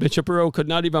fella, but Ben Shapiro could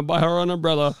not even buy her an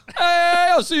umbrella.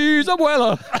 AOC's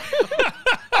abuela.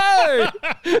 Hey!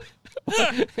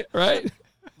 Right?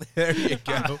 There you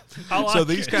go. I like So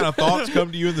these kind of thoughts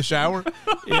come to you in the shower?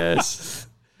 Yes.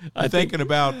 I thinking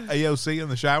about AOC in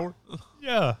the shower?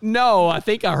 Yeah. No, I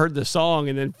think I heard the song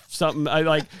and then something I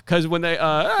like because when they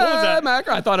was that? Mac,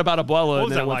 I thought about abuela. What and was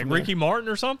then that, it went like from Ricky there. Martin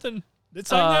or something? Did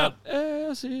say that?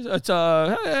 It's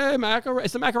hey Macarena.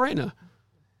 It's the Macarena.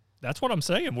 That's what I'm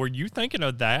saying. Were you thinking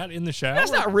of that in the shower?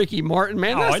 That's not Ricky Martin,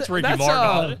 man. Oh, That's, it's Ricky that's,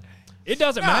 Martin. It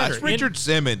doesn't matter. It's Richard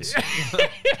Simmons.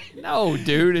 No,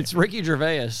 dude, it's Ricky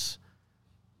Gervais.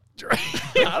 I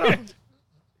don't.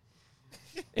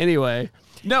 Anyway,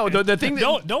 no, the thing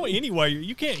that don't anyway.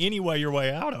 You can't anyway your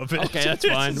way out of it. Okay, that's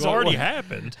fine. It's Well, already well,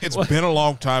 happened. It's been a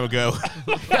long time ago.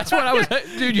 That's what I was.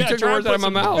 Dude, you took the try words and out of my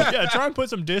put mouth. some- Yeah, try and put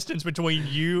some distance between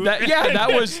you.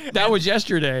 That was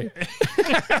yesterday.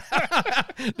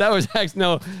 That was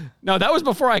no, that was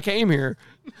before I came here.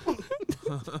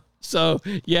 So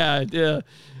yeah,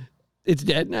 it's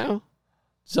dead now.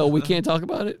 So we can't talk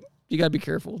about it. You got to be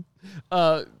careful.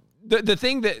 The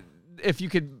thing that if you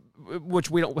could, which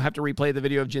we don't have to replay the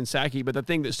video of Jen Psaki, but the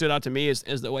thing that stood out to me is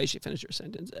the way she finished her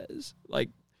sentences, like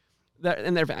that,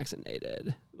 and they're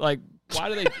vaccinated. Like, why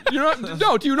do they? Do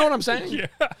you know what I'm saying? Yeah.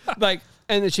 Like,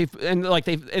 and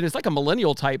it's like a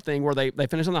millennial type thing where they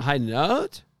finish on a high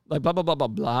note, like blah blah blah blah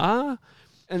blah,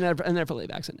 and they're fully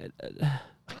vaccinated.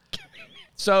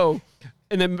 So,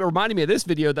 and then it reminded me of this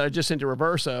video that I just sent to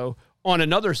Reverso on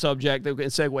another subject that we can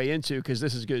segue into because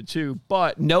this is good too.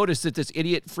 But notice that this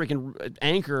idiot freaking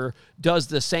anchor does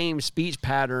the same speech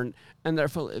pattern, and they're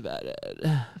fully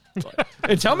vetted.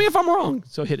 And tell me if I'm wrong.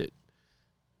 So hit it.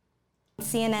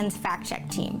 CNN's fact-check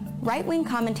team. Right-wing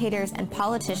commentators and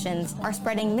politicians are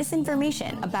spreading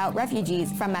misinformation about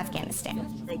refugees from Afghanistan.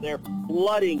 They're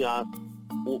flooding us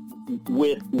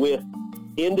with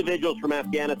individuals from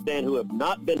Afghanistan who have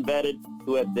not been vetted,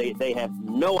 they have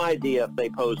no idea if they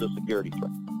pose a security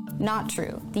threat. Not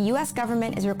true. The U.S.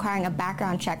 government is requiring a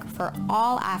background check for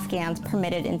all Afghans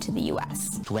permitted into the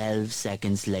U.S. 12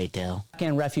 seconds later.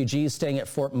 Afghan refugees staying at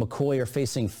Fort McCoy are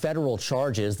facing federal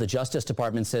charges. The Justice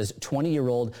Department says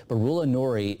 20-year-old Barula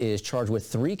Nouri is charged with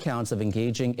 3 counts of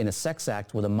engaging in a sex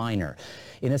act with a minor.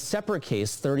 In a separate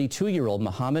case, 32-year-old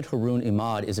Mohammed Haroon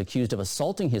Imad is accused of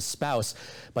assaulting his spouse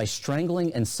by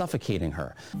strangling and suffocating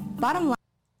her. Bottom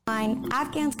line,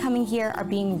 Afghans coming here are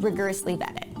being rigorously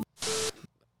vetted.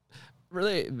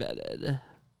 Really vetted,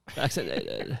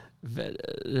 vaccinated,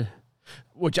 vetted.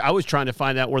 Which I was trying to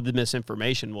find out where the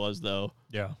misinformation was, though.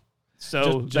 Yeah.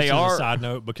 So just they as are. a side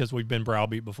note, because we've been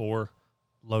browbeat before,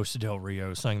 Los Del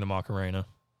Rio sang the Macarena.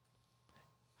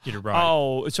 Get it right.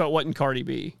 Oh, so it wasn't Cardi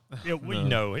B.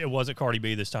 No, it wasn't Cardi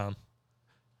B this time.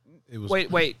 It was.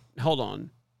 Wait, hold on.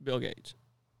 Bill Gates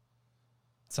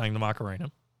sang the Macarena.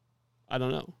 I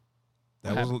don't know.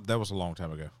 That was a long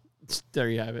time ago. There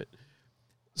you have it.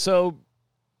 So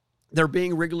they're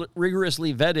being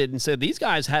rigorously vetted, and said these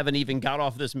guys haven't even got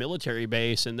off this military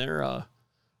base, and they're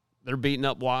beating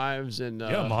up wives and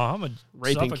Muhammad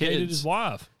raping suffocated kids. his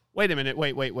wife. Wait a minute.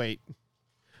 Wait.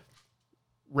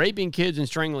 Raping kids and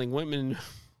strangling women.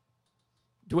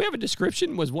 Do we have a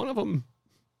description? Was one of them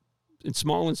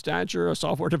small in stature, a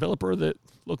software developer that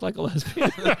looked like a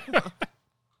lesbian?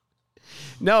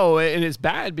 No, and it's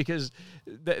bad because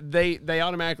they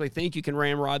automatically think you can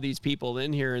ramrod these people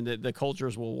in here and that the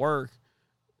cultures will work.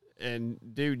 And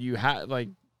dude, you have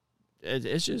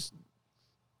it's just,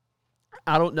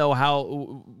 I don't know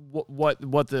how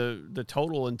what the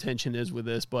total intention is with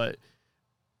this, but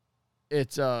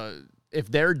it's if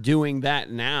they're doing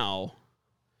that now,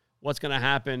 what's going to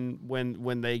happen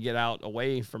when they get out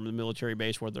away from the military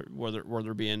base where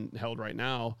they're being held right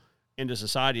now into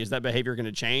society? Is that behavior going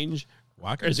to change?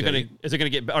 Well, Are they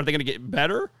going to get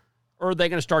better, or are they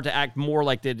going to start to act more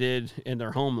like they did in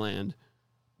their homeland?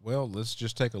 Well, let's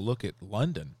just take a look at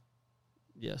London.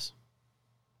 Yes.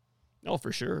 Oh,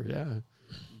 for sure, yeah.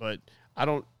 But I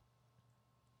don't,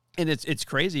 and it's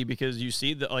crazy because you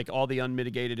see that like all the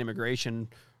unmitigated immigration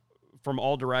from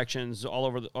all directions, all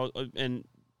over and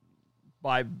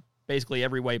by basically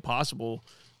every way possible,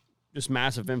 just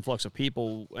massive influx of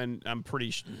people, and I'm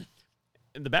pretty.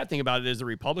 And the bad thing about it is the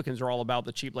Republicans are all about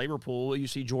the cheap labor pool. You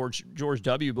see George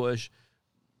W. Bush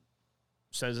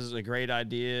says this is a great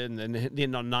idea, and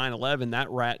then on 9/11, that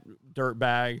rat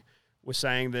dirtbag was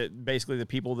saying that basically the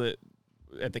people that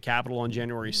at the Capitol on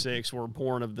January 6th were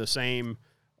born of the same,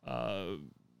 I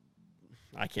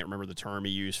can't remember the term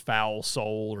he used, foul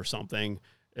soul or something,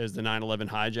 as the 9/11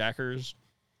 hijackers.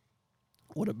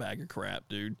 What a bag of crap,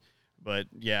 dude. But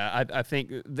yeah, I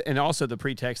think, and also the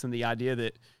pretext and the idea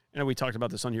that, and we talked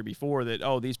about this on here before, that,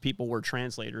 oh, these people were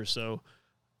translators. So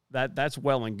that's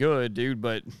well and good, dude.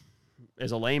 But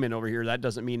as a layman over here, that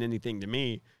doesn't mean anything to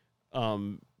me.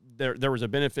 There was a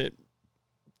benefit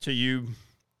to you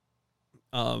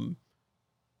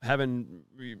having,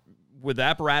 with the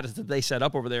apparatus that they set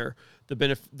up over there, the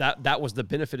benefit that was the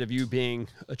benefit of you being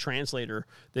a translator,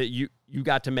 that you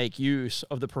got to make use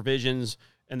of the provisions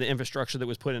and the infrastructure that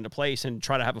was put into place and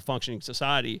try to have a functioning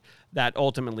society that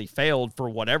ultimately failed for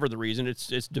whatever the reason.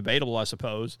 It's debatable, I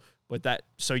suppose, but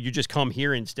so you just come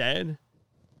here instead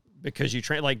because you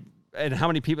train, like, and how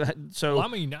many people? So well, I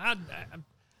mean,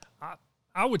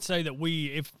 I would say that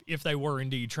if they were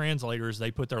indeed translators,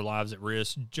 they put their lives at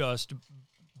risk just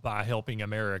by helping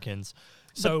Americans.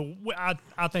 So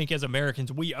I think as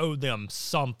Americans, we owe them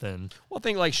something. Well, I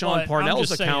think like Sean Parnell's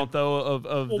account, though,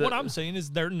 of what I'm saying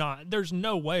is there's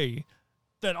no way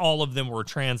that all of them were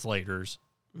translators.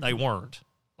 They weren't.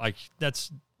 Like,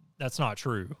 that's not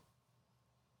true.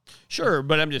 Sure,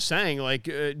 but I'm just saying, like,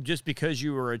 just because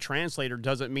you were a translator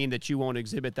doesn't mean that you won't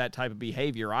exhibit that type of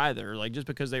behavior either. Like, just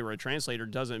because they were a translator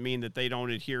doesn't mean that they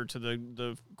don't adhere to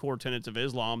the core tenets of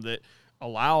Islam that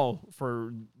allow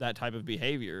for that type of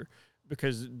behavior,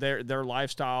 because their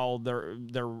lifestyle, their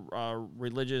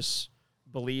religious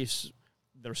beliefs,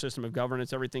 their system of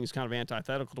governance, everything's kind of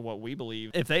antithetical to what we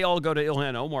believe. If they all go to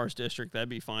Ilhan Omar's district, that'd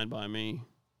be fine by me.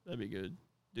 That'd be good.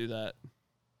 Do that.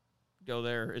 Go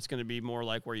there. It's going to be more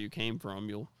like where you came from.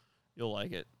 You'll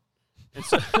like it. And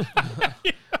so,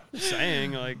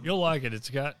 saying, like, you'll like it. It's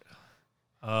got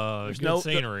good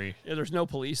scenery. There's no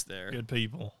police there. Good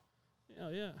people.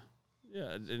 Yeah.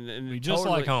 And we just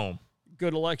like home.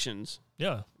 Good elections.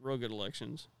 Yeah. Real good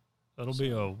elections. That'll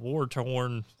be a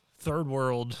war-torn third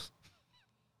world.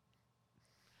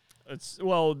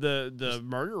 The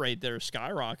murder rate there is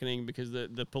skyrocketing because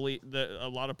the police, a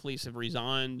lot of police have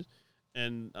resigned,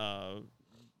 and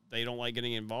they don't like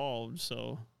getting involved.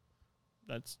 So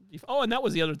that's, and that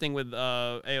was the other thing with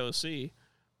AOC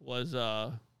was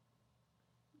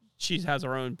she has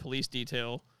her own police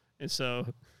detail, and so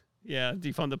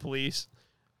defund the police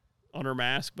on her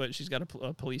mask, but she's got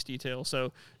a police detail.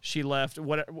 So she left.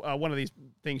 One of these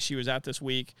things she was at this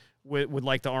week with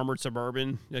like the armored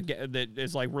Suburban that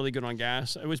is like really good on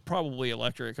gas. It was probably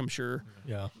electric, I'm sure.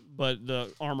 Yeah. But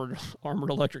the armored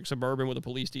electric Suburban with a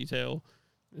police detail.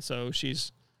 And so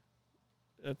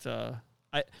and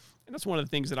that's one of the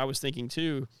things that I was thinking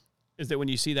too, is that when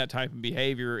you see that type of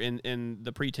behavior in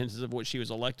the pretenses of what she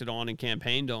was elected on and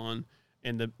campaigned on,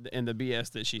 and the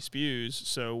BS that she spews.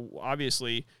 So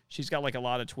obviously she's got like a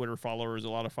lot of Twitter followers, a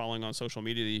lot of following on social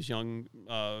media, these young,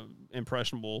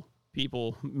 impressionable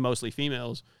people, mostly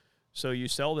females. So you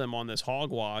sell them on this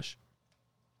hogwash.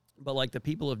 But like the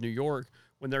people of New York,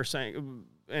 when they're saying,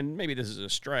 and maybe this is a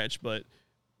stretch, but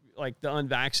like the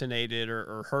unvaccinated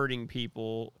or hurting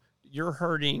people, you're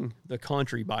hurting the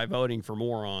country by voting for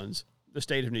morons. The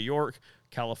state of New York,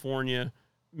 California,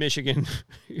 Michigan,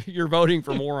 you're voting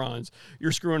for morons.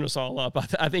 You're screwing us all up.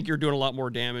 I think you're doing a lot more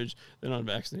damage than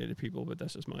unvaccinated people, but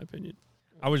that's just my opinion.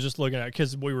 I was just looking at,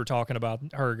 because we were talking about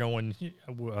her going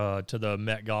to the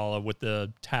Met Gala with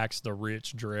the tax the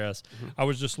rich dress. Mm-hmm. I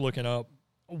was just looking up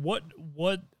what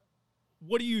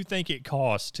do you think it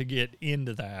costs to get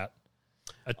into that?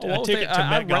 A ticket to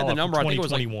Met Gala read the number. for I think it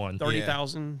was like 2021.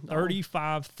 $30,000.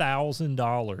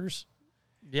 $35,000.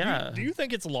 Yeah. Do you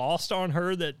think it's lost on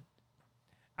her that,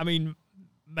 I mean,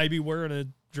 maybe wearing a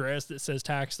dress that says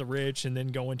tax the rich and then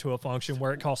going to a function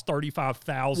where it costs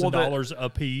 $35,000 a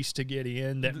piece to get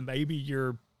in, that maybe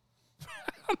you're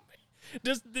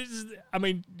do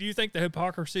you think the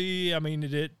hypocrisy, I mean,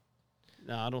 did it?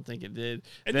 No, I don't think it did.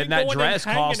 And then then that dress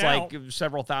cost out. like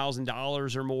several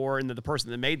 $1,000s or more, and the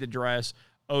person that made the dress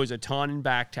owes a ton in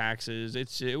back taxes.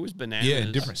 It was bananas. Yeah,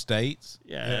 in different states.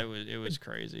 Yeah. It was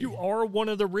crazy. You are one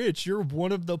of the rich. You're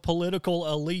one of the political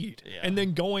elite. Yeah. And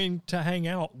then going to hang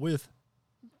out with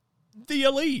the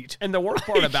elite. And the worst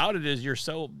part about it is you're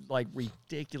so like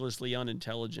ridiculously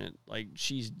unintelligent. Like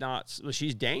she's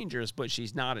dangerous, but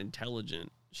she's not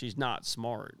intelligent. She's not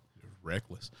smart.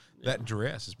 Reckless. That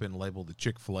dress has been labeled the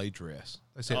Chick-fil-A dress.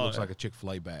 They say it looks like a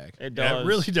Chick-fil-A bag. It does. It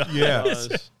really does. Yeah. It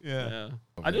does. Yeah.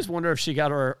 I just wonder if she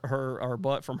got her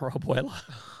butt from her abuela,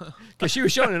 because she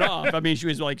was showing it off. I mean, she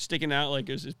was like sticking out, like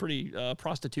it was pretty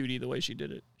prostitute-y the way she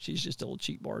did it. She's just a little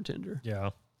cheap bartender. Yeah.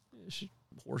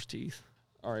 Horse teeth.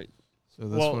 All right. So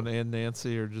this one and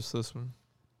Nancy, or just this one?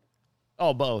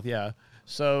 Oh, both. Yeah.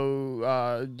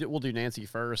 So we'll do Nancy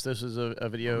first. This is a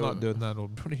video. I'm not doing that.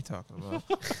 What are you talking about?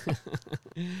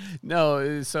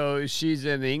 No, so she's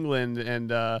in England,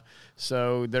 and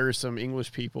so there's some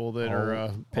English people that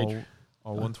are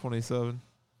all 127.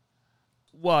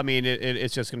 Well, I mean,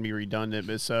 it's just going to be redundant,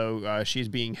 but so she's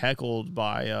being heckled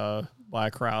by a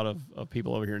crowd of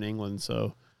people over here in England.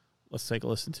 So let's take a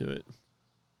listen to it.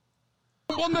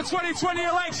 Won the 2020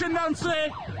 election, Nancy!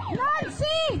 Nancy!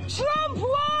 Trump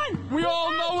won! We all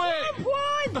know it! Trump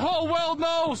won! The whole world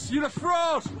knows! You're a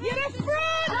fraud! You're a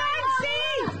fraud,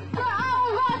 Nancy!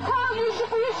 You should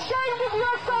be ashamed of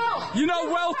yourself! You're not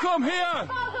welcome here!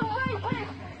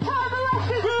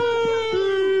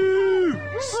 Boo!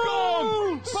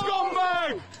 Scum!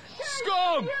 Scumbag!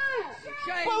 Scum!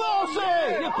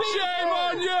 Pelosi! Shame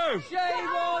on you! Shame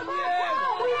on you!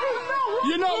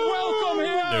 You're not welcome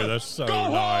here! Dude, that's so Go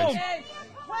nice. home!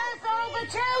 Where's all the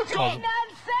children,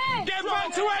 Nancy? Get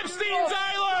back to Epstein's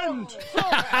Island!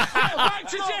 Get back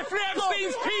to Jeffrey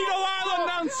Epstein's pedo island,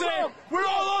 Nancy! We're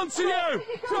all on to you!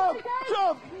 Trump!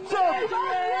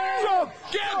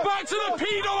 Get back to the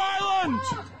pedo island!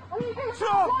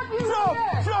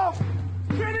 Trump!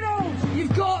 Criminals!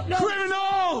 You've got no...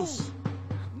 Criminals!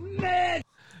 Men!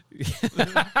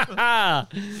 Yeah,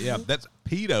 that's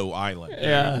Pedo Island.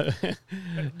 Yeah.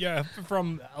 Yeah,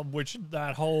 from which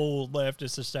that whole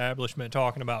leftist establishment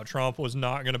talking about Trump was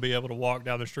not going to be able to walk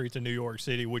down the streets of New York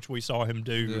City, which we saw him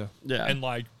do. Yeah. And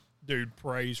like, dude,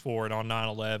 praise for it on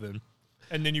 9/11.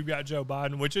 And then you've got Joe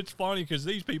Biden, which it's funny because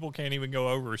these people can't even go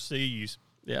overseas.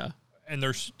 Yeah. And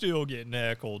they're still getting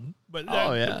heckled. But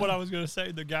what I was going to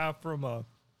say, the guy from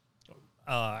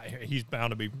he's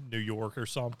bound to be New York or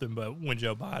something, but when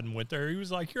Joe Biden went there, he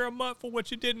was like, "You're a mutt for what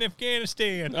you did in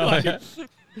Afghanistan."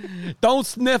 Don't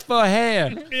sniff a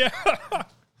hair. Yeah.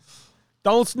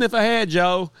 Don't sniff a hair,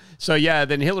 Joe. So, yeah,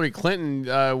 then Hillary Clinton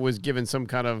was given some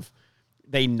kind of,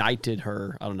 they knighted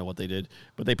her. I don't know what they did,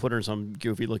 but they put her in some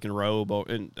goofy-looking robe.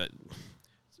 And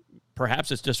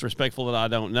perhaps it's disrespectful that I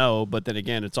don't know, but then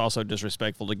again, it's also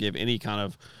disrespectful to give any kind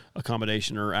of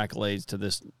accommodation or accolades to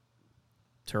this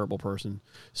terrible person.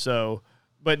 So,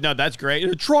 but no, that's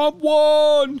great. Trump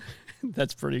won.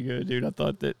 That's pretty good, dude. I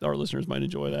thought that our listeners might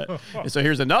enjoy that. And so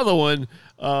here's another one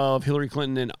of Hillary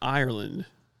Clinton in Ireland.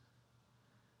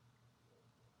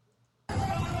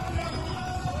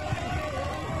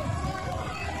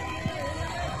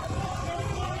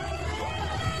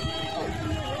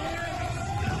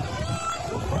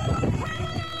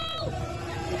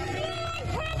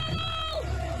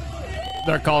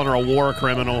 They're calling her a war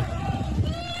criminal.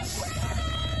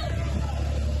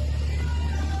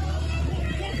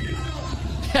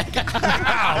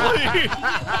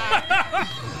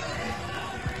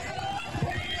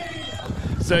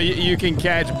 So you can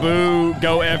catch boo,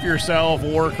 go F yourself,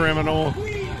 war criminal.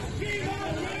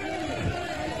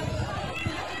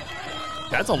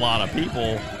 That's a lot of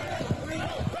people.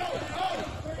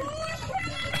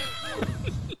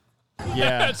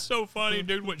 Yeah. That's so funny.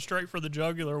 Dude went straight for the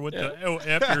jugular with the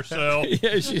F yourself.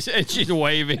 Yeah, she's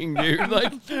waving, dude.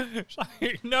 Like,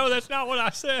 no, that's not what I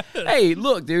said. Hey,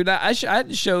 look, dude, I had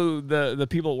to show the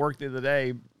people at work the other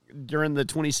day during the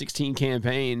 2016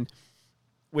 campaign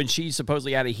when she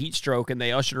supposedly had a heat stroke and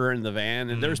they ushered her in the van,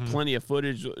 and there's plenty of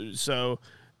footage. So,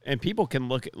 and people can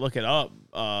look it up.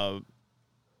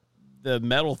 The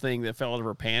metal thing that fell out of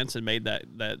her pants and made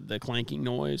the clanking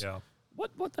noise. Yeah.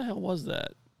 What the hell was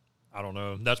that? I don't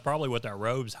know. That's probably what that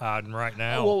robe's hiding right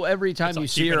now. Well, every time It's you like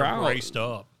see keeping her out, braced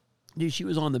up. Dude, she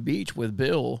was on the beach with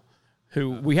Bill,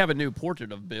 who we have a new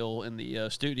portrait of Bill in the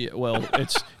studio. Well,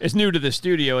 it's new to the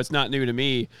studio. It's not new to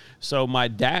me. So my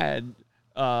dad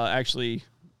actually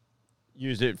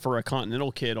used it for a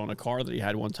Continental kit on a car that he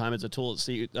had one time as a toilet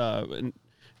seat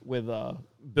with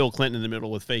Bill Clinton in the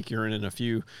middle with fake urine and a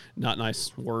few not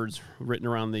nice words written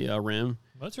around the rim.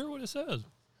 Let's hear what it says.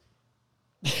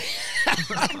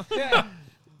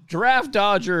 Draft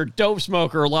dodger, dope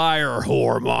smoker, liar,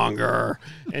 whoremonger.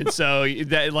 And so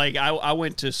that, like, I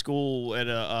went to school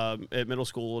at middle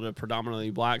school at a predominantly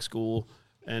black school,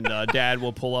 and Dad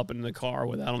will pull up in the car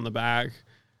with that on the back.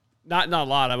 Not a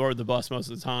lot. I rode the bus most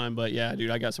of the time, but yeah,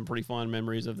 dude, I got some pretty fond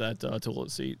memories of that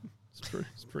toilet seat.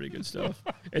 It's pretty good stuff.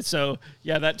 And so,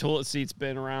 yeah, that toilet seat's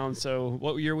been around. So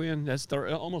what year are we in? That's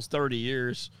almost 30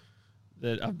 years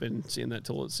that I've been seeing that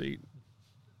toilet seat.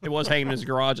 It was hanging in his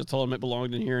garage. I told him it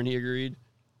belonged in here, and he agreed.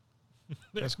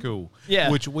 That's cool.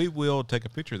 Yeah. Which we will take a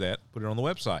picture of that, put it on the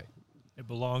website. It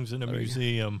belongs in a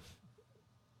museum.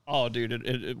 Oh, dude,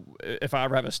 if I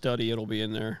ever have a study, it'll be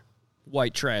in there.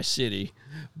 White trash city.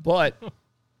 But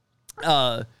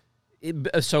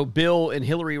so Bill and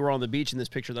Hillary were on the beach in this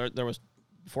picture. There was,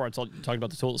 before I talked about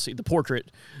the toilet seat, the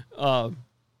portrait.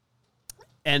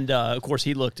 And, of course,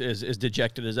 he looked as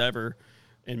dejected as ever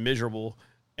and miserable.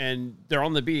 And they're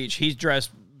on the beach. He's dressed,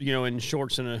 in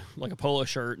shorts and a polo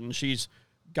shirt, and she's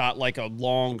got like a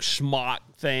long schmuck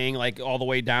thing, like all the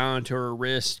way down to her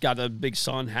wrist. Got a big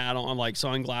sun hat on, like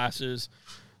sunglasses.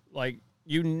 Like,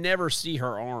 you never see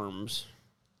her arms.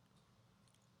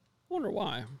 Wonder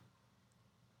why.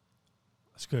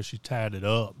 That's because she tied it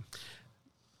up.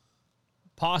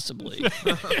 Possibly.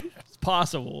 It's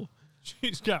possible.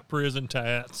 She's got prison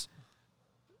tats.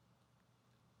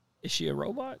 Is she a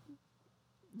robot?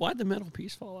 Why'd the metal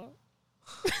piece fall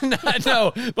out?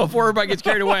 No, before everybody gets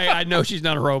carried away, I know she's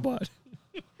not a robot.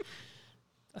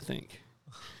 I think.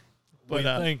 But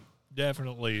I think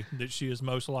definitely that she is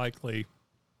most likely,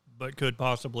 but could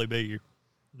possibly be,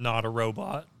 not a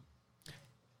robot.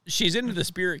 She's into the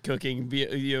spirit cooking,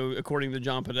 according to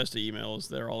John Podesta emails.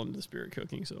 They're all into the spirit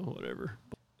cooking, so whatever.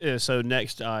 Yeah, so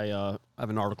next, I have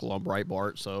an article on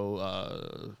Breitbart.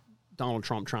 So Donald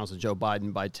Trump trounced Joe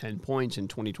Biden by 10 points in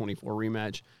 2024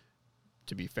 rematch.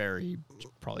 To be fair, he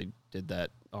probably did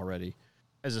that already.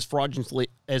 As his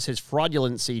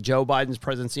fraudulency, Joe Biden's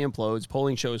presidency implodes,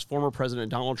 polling shows former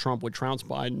President Donald Trump would trounce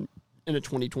Biden in a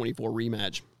 2024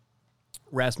 rematch.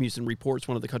 Rasmussen reports,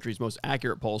 one of the country's most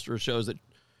accurate pollsters, shows that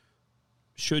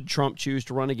should Trump choose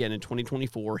to run again in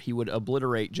 2024, he would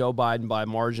obliterate Joe Biden by a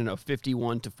margin of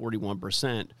 51 to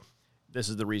 41%. This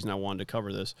is the reason I wanted to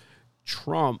cover this.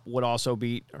 Trump would also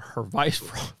beat her vice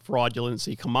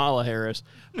fraudulency, Kamala Harris,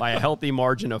 by a healthy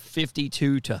margin of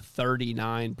 52 to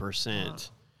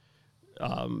 39%.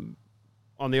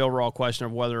 On the overall question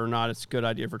of whether or not it's a good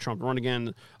idea for Trump to run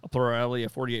again, a plurality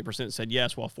of 48% said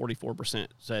yes, while 44%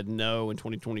 said no in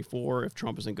 2024. If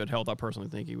Trump is in good health, I personally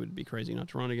think he would be crazy not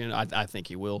to run again. I think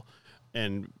he will.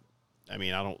 And, I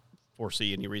mean, I don't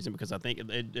foresee any reason, because I think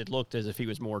it looked as if he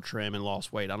was more trim and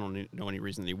lost weight. I don't know any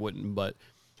reason that he wouldn't, but...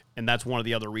 And that's one of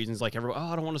the other reasons, like, everyone,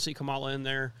 I don't want to see Kamala in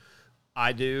there.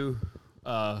 I do.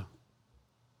 Because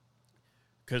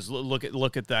look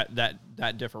at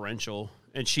that differential.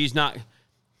 And she's not,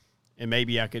 and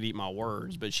maybe I could eat my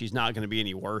words, but she's not going to be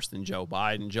any worse than Joe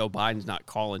Biden. Joe Biden's not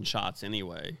calling shots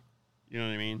anyway. You know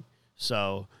what I mean?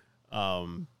 So,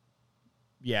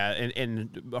 yeah,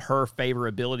 and her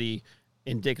favorability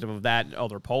indicative of that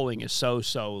other polling is so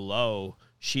low.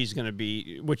 She's going to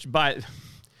be,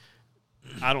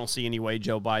 I don't see any way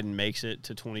Joe Biden makes it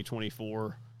to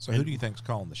 2024. So who do you think's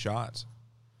calling the shots?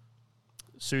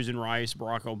 Susan Rice,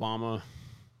 Barack Obama,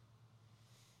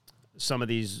 some of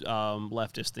these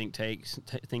leftist think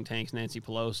tanks, Nancy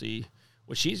Pelosi.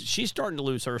 Well, she's starting to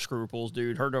lose her scruples,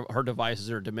 dude. Her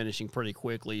devices are diminishing pretty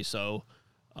quickly. So,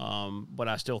 but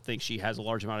I still think she has a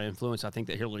large amount of influence. I think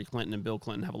that Hillary Clinton and Bill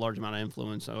Clinton have a large amount of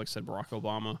influence. Like I said, Barack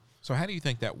Obama. So how do you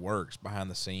think that works behind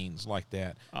the scenes like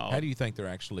that? How do you think they're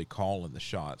actually calling the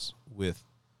shots with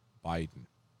Biden?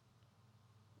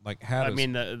 Like, how does... I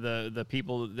mean, the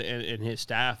people in his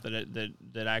staff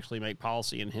that actually make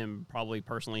policy, and him probably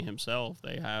personally himself,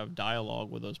 they have dialogue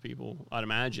with those people, I'd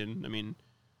imagine. I mean,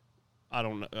 I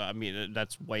don't know. I mean,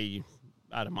 that's way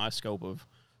out of my scope of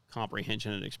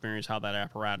comprehension and experience how that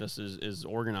apparatus is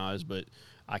organized, but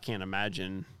I can't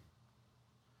imagine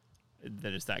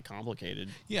that it's that complicated.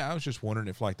 Yeah, I was just wondering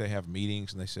if, like, they have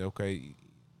meetings and they say, okay,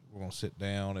 we're going to sit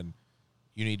down and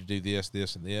you need to do this,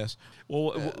 this, and this.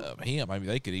 Well, I mean,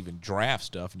 they could even draft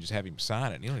stuff and just have him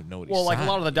sign it. And you don't even know what he's Well, like signing,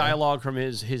 a lot of the dialogue from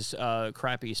his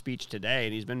crappy speech today,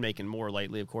 and he's been making more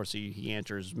lately. Of course, he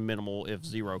answers minimal, if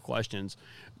zero, questions.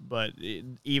 But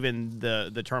even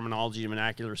the terminology,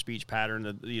 vernacular speech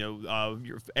pattern,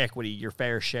 your equity, your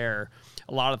fair share,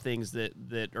 a lot of things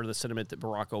that are the sentiment that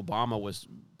Barack Obama was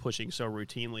pushing so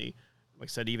routinely, like I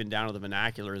said, even down to the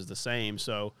vernacular is the same.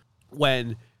 So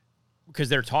because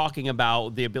they're talking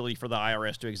about the ability for the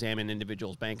IRS to examine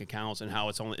individuals' bank accounts and how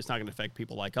it's not going to affect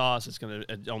people like us. It's going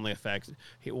to only affect,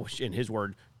 in his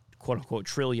word, quote unquote,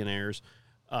 trillionaires,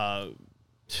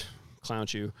 clown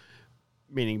shoe,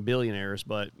 meaning billionaires.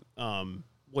 But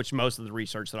which most of the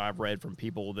research that I've read from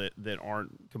people that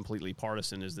aren't completely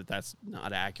partisan is that that's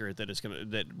not accurate.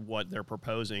 That what they're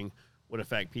proposing would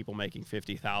affect people making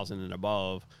 $50,000 and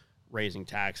above, raising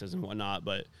taxes and whatnot.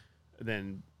 But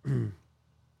then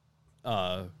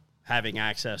having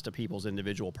access to people's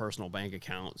individual personal bank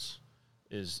accounts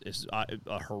is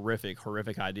a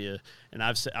horrific idea. And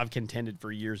I've contended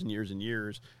for years and years and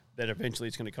years that eventually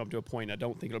it's going to come to a point. I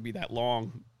don't think it'll be that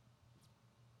long,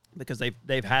 because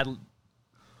they've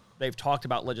talked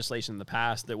about legislation in the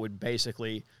past that would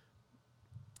basically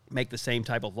make the same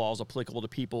type of laws applicable to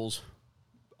people's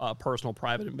personal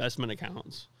private investment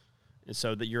accounts. And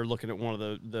so that you're looking at one of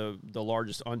the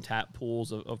largest untapped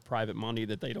pools of private money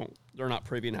that they're not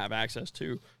privy and have access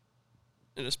to.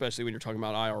 And especially when you're talking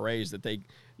about IRAs, that they,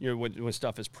 when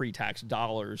stuff is pre-tax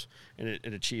dollars and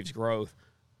it achieves growth,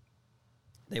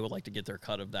 they would like to get their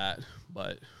cut of that.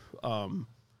 But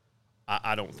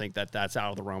I don't think that's out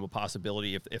of the realm of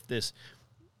possibility. If this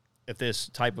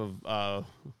type of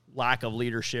lack of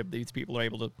leadership, these people are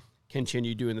able to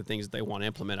continue doing the things that they want to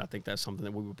implement, I think that's something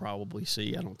that we would probably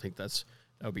see. I don't think that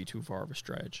would be too far of a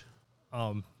stretch.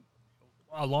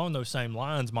 Along those same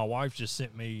lines, my wife just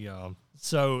sent me,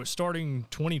 so starting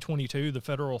 2022, the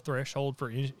federal threshold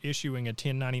for issuing a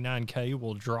 1099-K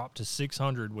will drop to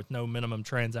 600 with no minimum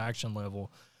transaction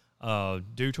level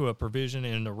due to a provision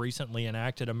in the recently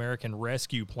enacted American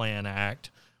Rescue Plan Act,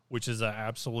 which is an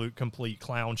absolute complete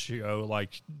clown show.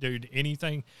 Like, dude,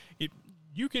 anything...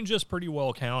 You can just pretty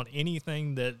well count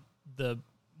anything that the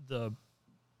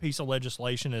piece of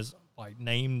legislation is like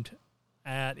named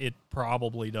at. It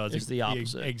probably does. It's the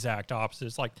opposite. Exact opposite.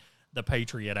 It's like the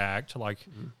Patriot Act. Like,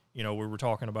 we were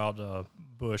talking about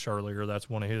Bush earlier. That's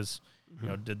one of his.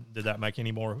 Did that make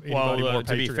anybody more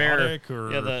to be patriotic? Fair,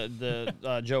 or? Yeah,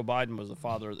 the Joe Biden was the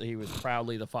father. He was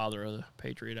proudly the father of the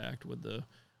Patriot Act with I think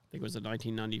it was the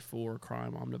 1994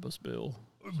 crime omnibus bill.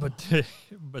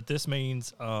 But this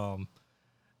means.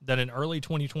 That in early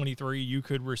 2023, you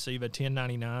could receive a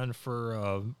 1099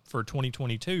 for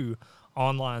 2022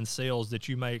 online sales that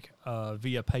you make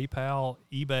via PayPal,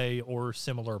 eBay, or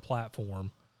similar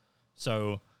platform.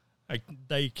 So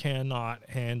they cannot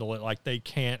handle it. Like, they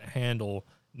can't handle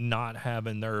not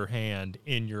having their hand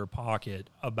in your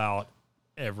pocket about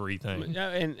everything. Yeah,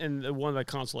 and one of the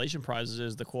consolation prizes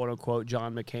is the quote-unquote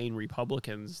John McCain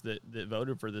Republicans that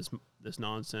voted for this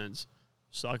nonsense.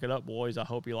 Suck it up, boys. I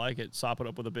hope you like it. Sop it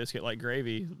up with a biscuit like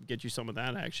gravy. Get you some of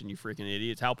that action, you freaking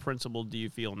idiots. How principled do you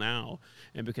feel now?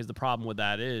 And because the problem with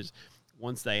that is,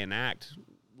 once they enact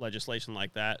legislation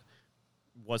like that,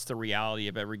 what's the reality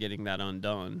of ever getting that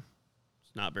undone?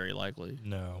 It's not very likely.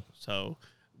 No. So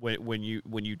when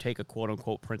you take a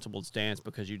quote-unquote principled stance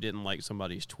because you didn't like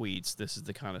somebody's tweets, this is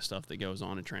the kind of stuff that goes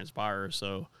on and transpires.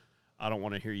 So I don't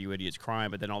want to hear you idiots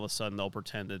crying, but then all of a sudden they'll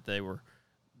pretend that they were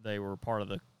part of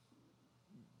the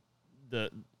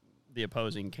the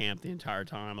opposing camp the entire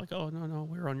time. Like, oh, no,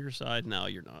 we're on your side. No,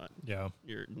 you're not. Yeah.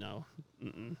 No.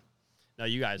 No,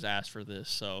 you guys asked for this.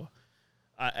 So,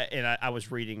 I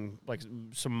was reading like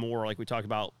some more, like we talked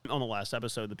about on the last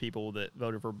episode, the people that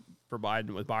voted for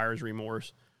Biden with buyer's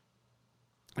remorse.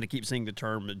 And I keep seeing the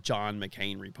term John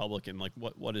McCain Republican. Like,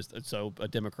 what is that? So a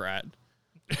Democrat.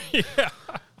 Yeah.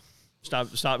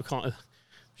 Stop calling.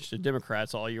 Just a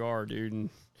Democrat's all you are, dude. And,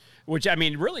 which, I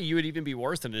mean, really, you would even be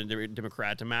worse than a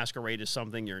Democrat to masquerade as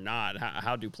something you're not.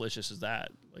 How duplicitous is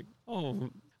that? Like, oh,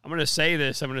 I'm going to say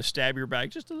this. I'm going to stab your back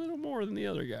just a little more than the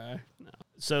other guy. No.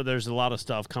 So there's a lot of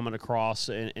stuff coming across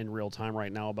in real time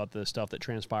right now about the stuff that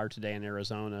transpired today in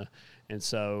Arizona. And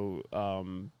so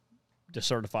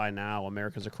decertify now,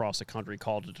 Americans across the country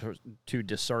called to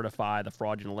decertify the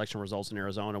fraudulent election results in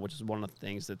Arizona, which is one of the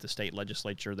things that the state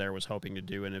legislature there was hoping to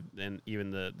do. And even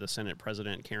the Senate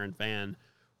President, Karen Fann,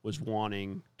 was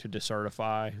wanting to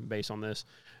decertify based on this.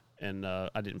 And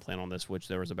I didn't plan on this, which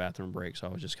there was a bathroom break, so I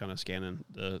was just kind of scanning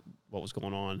what was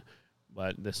going on.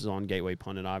 But this is on Gateway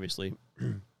Pundit, obviously.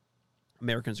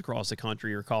 Americans across the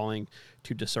country are calling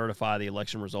to decertify the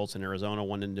election results in Arizona.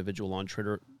 One individual on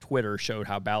Twitter showed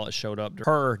how ballots showed up to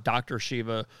her, Dr.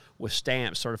 Shiva, with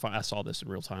stamps certifying. I saw this in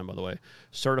real time, by the way,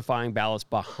 certifying ballots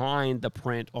behind the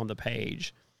print on the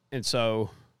page. And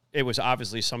so it was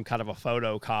obviously some kind of a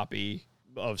photocopy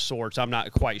of sorts. I'm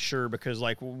not quite sure, because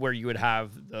like where you would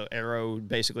have the arrow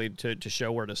basically to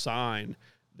show where to sign,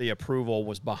 the approval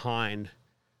was behind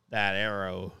that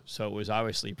arrow. So it was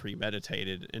obviously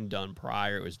premeditated and done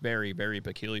prior. It was very, very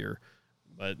peculiar.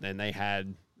 But then they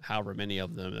had however many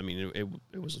of them. I mean,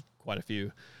 it was quite a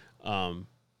few.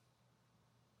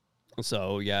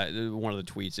 So, yeah, one of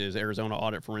the tweets is Arizona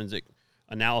audit forensic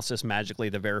analysis. Magically,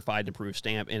 the verified and approved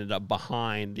stamp ended up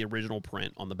behind the original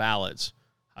print on the ballots.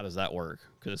 How does that work?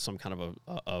 Because it's some kind of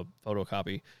a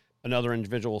photocopy. Another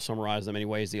individual summarized in many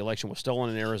ways the election was stolen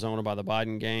in Arizona by the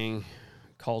Biden gang.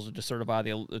 Calls to certify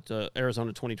the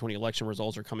Arizona 2020 election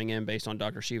results are coming in based on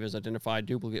Dr. Shiva's identified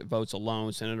duplicate votes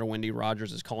alone. Senator Wendy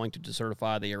Rogers is calling to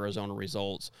decertify the Arizona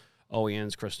results.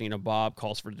 OEN's Christina Bobb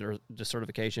calls for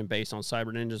decertification based on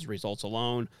Cyber Ninja's results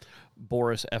alone.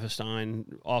 Boris Epstein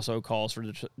also calls for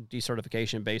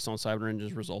decertification based on Cyber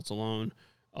Ninja's results alone.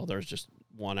 Oh, there's just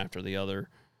one after the other.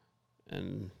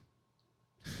 And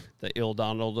the Il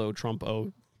Donaldo Trump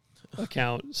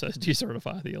account says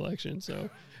decertify the election. So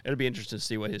it'll be interesting to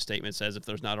see what his statement says if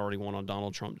there's not already one on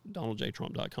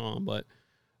DonaldJTrump.com. But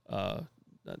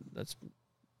that's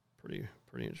pretty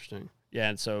interesting. Yeah,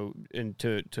 and so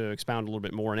to expound a little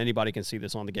bit more, and anybody can see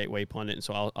this on the Gateway Pundit, and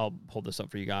so I'll hold this up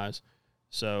for you guys.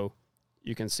 So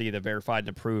you can see the verified and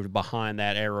approved behind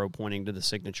that arrow pointing to the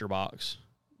signature box.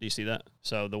 Do you see that?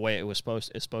 So the way it's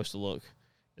supposed to look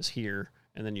is here,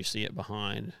 and then you see it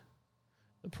behind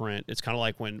the print. It's kind of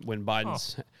like when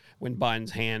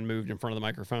Biden's hand moved in front of the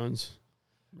microphones.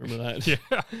 Remember that? Yeah.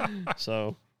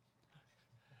 So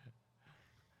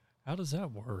how does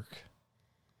that work?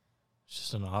 It's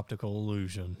just an optical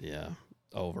illusion. Yeah,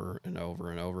 over and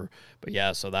over and over. But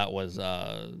yeah, so that was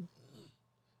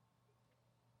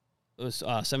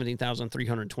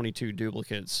 17,322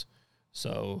 duplicates.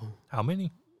 So how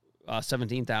many?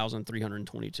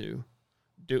 17,322.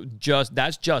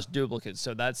 That's just duplicates.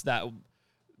 So that's that.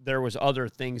 There was other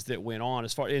things that went on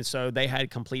and so they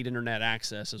had complete internet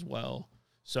access as well.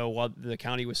 So while the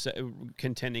county was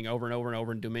contending over and over and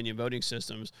over in Dominion voting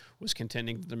systems, was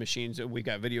contending that the machines, we've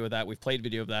got video of that, we've played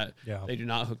video of that. Yeah. They do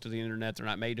not hook to the internet. They're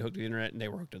not made to hook to the internet, and they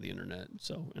were hooked to the internet.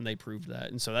 So, and they proved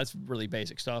that. And so that's really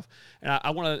basic stuff. And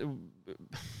I want to,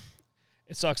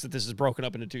 it sucks that this is broken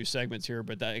up into two segments here,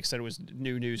 but that, like I said, it was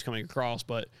new news coming across.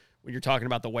 But when you're talking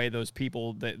about the way those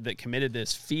people that committed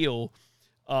this feel,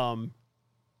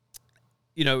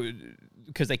 you know,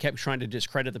 because they kept trying to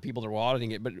discredit the people that were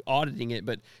auditing it,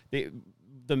 but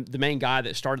the main guy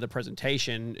that started the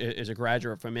presentation is a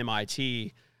graduate from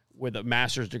MIT with a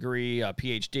master's degree, a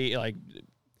PhD,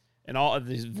 and all of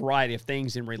this variety of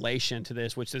things in relation to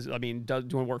this, which is, I mean,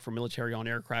 doing work for military on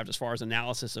aircraft as far as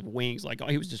analysis of wings. Like,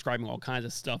 he was describing all kinds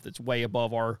of stuff that's way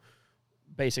above our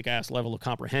basic ass level of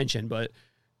comprehension. But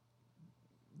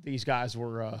these guys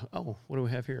were, what do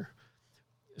we have here?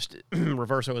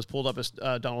 Reverso has pulled up as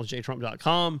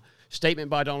DonaldJTrump.com. Statement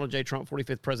by Donald J. Trump,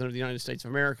 45th President of the United States of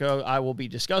America. I will be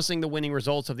discussing the winning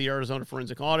results of the Arizona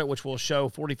forensic audit, which will show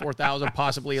 44,000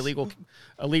 possibly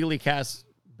illegally cast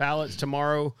ballots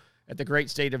tomorrow at the great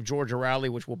state of Georgia rally,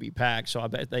 which will be packed. So I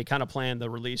bet they kind of planned the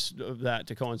release of that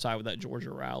to coincide with that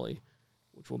Georgia rally,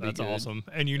 which will be good. That's awesome.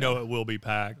 And you know it will be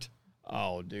packed.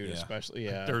 Oh, dude, especially,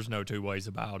 yeah. There's no two ways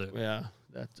about it. Yeah.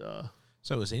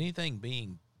 So is anything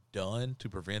being done to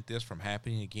prevent this from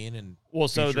happening again? And well,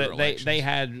 so they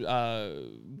had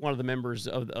one of the members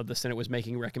of the Senate was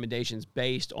making recommendations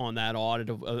based on that audit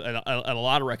of a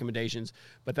lot of recommendations.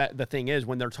 But the thing is,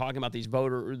 when they're talking about these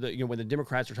when the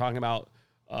Democrats are talking about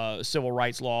civil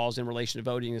rights laws in relation to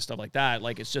voting and stuff like that,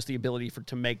 like it's just the ability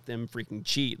to make them freaking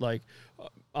cheat. Like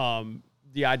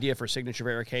the idea for signature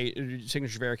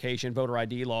verification, voter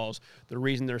ID laws, the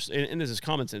reason and this is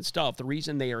common sense stuff, the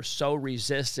reason they are so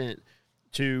resistant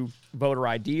to voter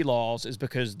ID laws is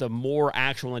because the more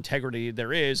actual integrity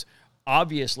there is,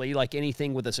 obviously, like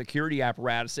anything with a security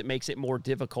apparatus, it makes it more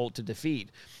difficult to defeat.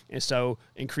 And so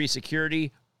increased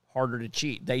security, harder to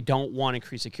cheat. They don't want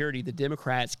increased security. The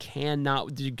Democrats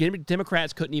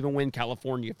Democrats couldn't even win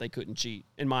California if they couldn't cheat,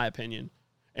 in my opinion.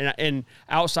 And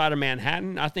outside of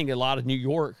Manhattan, I think a lot of New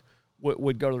York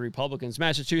would go to the Republicans.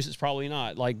 Massachusetts, probably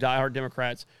not. Like diehard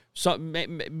Democrats.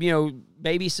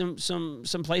 Maybe some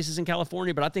places in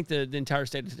California, but I think the entire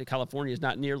state of California is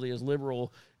not nearly as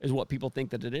liberal as what people think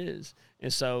that it is.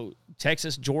 And so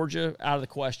Texas, Georgia, out of the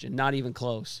question. Not even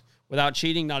close. Without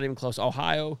cheating, not even close.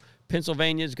 Ohio,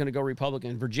 Pennsylvania is going to go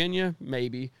Republican. Virginia,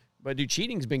 maybe. But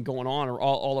cheating's been going on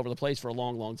all over the place for a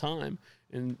long, long time.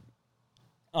 And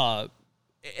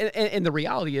the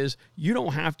reality is, you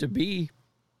don't have to be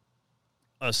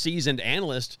a seasoned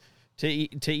analyst to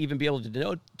even be able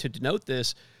to denote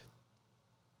this.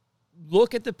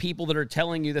 Look at the people that are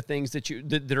telling you the things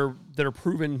that are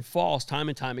proven false time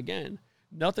and time again.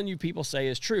 Nothing you people say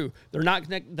is true. They're not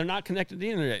connected to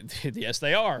the internet. Yes,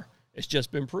 they are. It's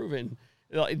just been proven.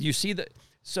 You see that.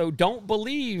 So don't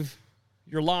believe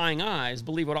your lying eyes.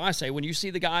 Believe what I say. When you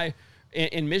see the guy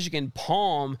in Michigan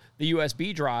palm the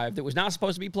USB drive that was not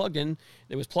supposed to be plugged in,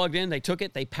 it was plugged in. They took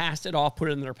it, they passed it off, put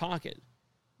it in their pocket.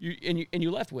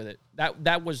 You left with it.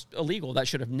 That was illegal. That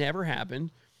should have never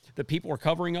happened. The people were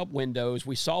covering up windows.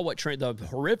 We saw the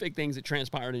horrific things that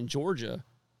transpired in Georgia.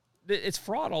 It's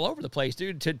fraud all over the place,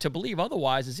 dude. To believe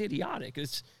otherwise is idiotic.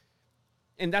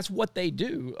 And that's what they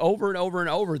do over and over and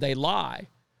over. They lie.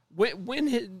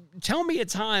 Tell me a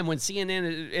time when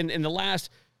CNN in the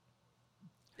last.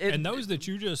 And those that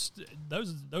you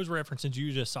those references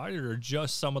you just cited are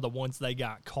just some of the ones they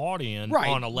got caught in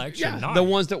on election night. The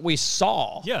ones that we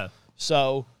saw. Yeah.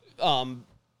 So, and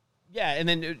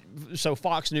then so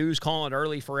Fox News calling it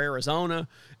early for Arizona,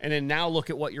 and then now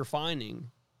look at what you're finding.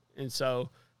 And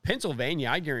so Pennsylvania,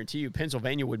 I guarantee you,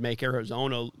 Pennsylvania would make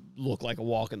Arizona look like a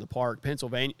walk in the park.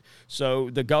 Pennsylvania.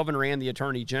 So the governor and the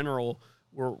attorney general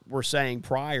were saying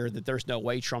prior that there's no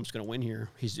way Trump's going to win here.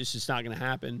 It's just not going to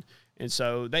happen. And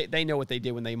so they know what they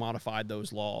did when they modified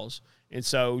those laws. And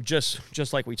so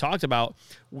just like we talked about,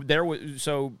 they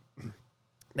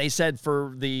said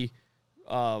for the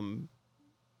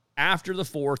after the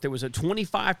 4th, there was a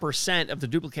 25% of the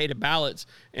duplicated ballots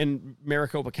in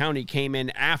Maricopa County came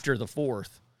in after the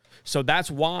 4th. So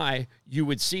that's why you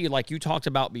would see, like you talked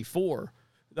about before,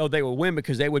 though they would win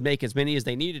because they would make as many as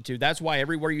they needed to. That's why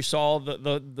everywhere you saw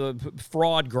the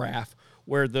fraud graph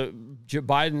where the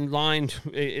Biden line,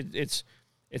 it's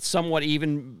somewhat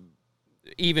even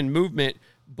movement,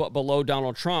 but below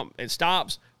Donald Trump, it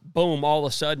stops. Boom! All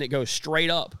of a sudden, it goes straight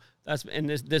up. This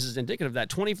is indicative of that.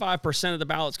 25% of the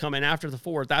ballots come in after the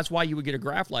 4th. That's why you would get a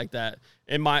graph like that.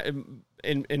 In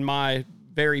my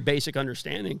very basic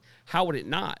understanding, how would it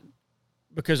not?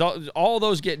 Because all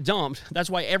those get dumped. That's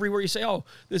why everywhere you say, "Oh,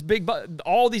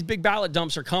 all these big ballot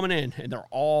dumps are coming in," and they're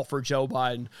all for Joe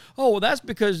Biden. Oh, well, that's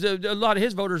because a lot of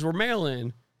his voters were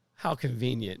mail-in. How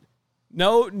convenient.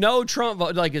 No Trump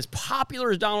vote. Like as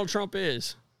popular as Donald Trump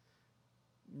is,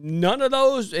 none of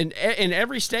those in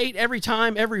every state, every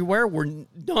time, everywhere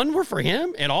none were for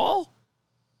him at all.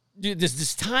 Dude,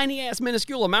 this tiny ass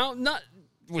minuscule amount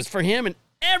was for him, and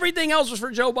everything else was for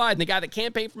Joe Biden, the guy that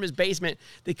campaigned from his basement.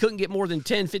 They couldn't get more than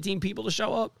 10, 15 people to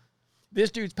show up.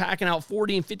 This dude's packing out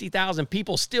 40 and 50,000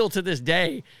 people still to this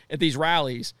day at these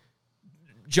rallies.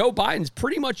 Joe Biden's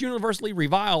pretty much universally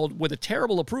reviled with a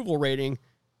terrible approval rating.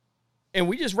 And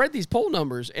we just read these poll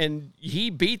numbers, and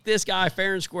he beat this guy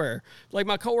fair and square. Like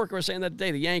my coworker was saying that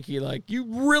today, the Yankee, like,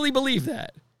 you really believe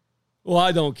that? Well,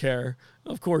 I don't care.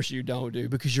 Of course you don't,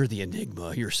 dude, because you're the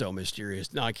enigma. You're so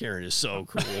mysterious. Not caring is so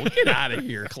cool. Get out of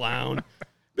here, clown.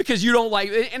 Because you don't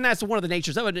like, and that's one of the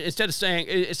natures of it. Instead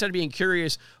of being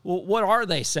curious, well, what are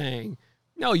they saying?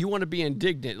 No, you want to be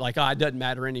indignant, like, it doesn't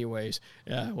matter anyways.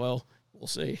 Yeah, well, we'll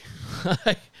see.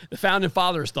 The founding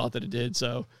fathers thought that it did,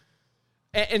 so.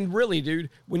 And really,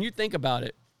 dude, when you think about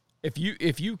it,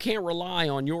 if you can't rely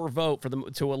on your vote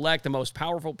to elect the most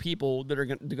powerful people that are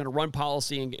going to run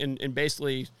policy and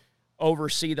basically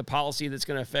oversee the policy that's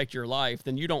going to affect your life,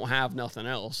 then you don't have nothing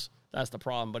else. That's the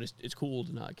problem, but it's cool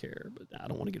to not care. But I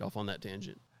don't want to get off on that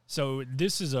tangent. So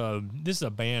this is a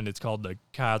band. It's called the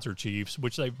Kaiser Chiefs,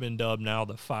 which they've been dubbed now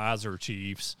the Pfizer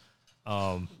Chiefs.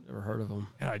 Never heard of them.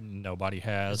 Nobody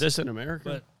has. Is this in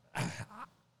America? But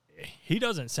he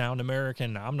doesn't sound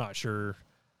American. I'm not sure.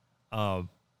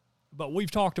 But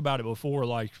we've talked about it before.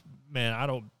 Like,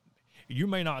 man, you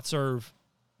may not serve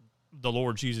the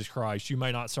Lord Jesus Christ. You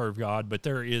may not serve God, but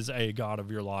there is a God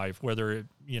of your life, whether it,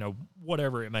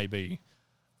 whatever it may be,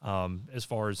 as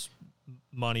far as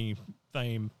money,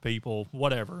 fame, people,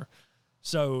 whatever.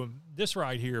 So this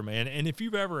right here, man, and if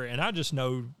you've ever, and I just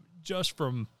know just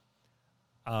from,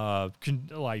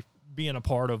 like being a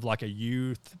part of like a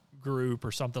youth group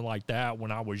or something like that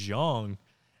when I was young,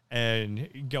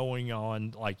 and going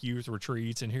on like youth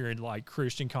retreats and hearing like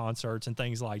Christian concerts and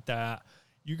things like that.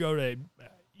 You go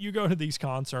to these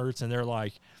concerts and they're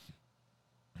like,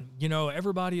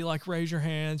 everybody like raise your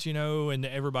hands, and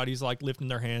everybody's like lifting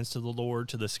their hands to the Lord,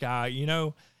 to the sky,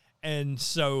 And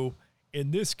so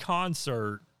in this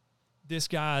concert, this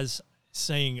guy's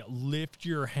saying, lift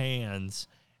your hands.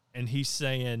 And he's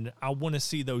saying, I want to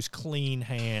see those clean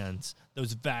hands,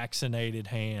 those vaccinated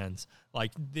hands.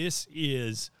 Like, this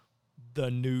is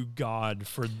the new God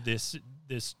for this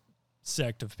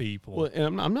sect of people. Well,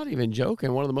 and I'm not even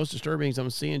joking. One of the most disturbing things I'm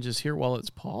seeing just here while it's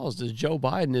paused is Joe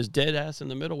Biden is dead ass in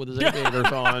the middle with his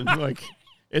aviators on. Like,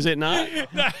 is it not?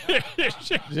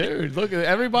 Dude,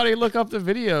 everybody look up the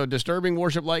video. Disturbing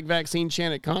worship like vaccine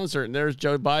chant at concert. And there's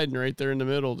Joe Biden right there in the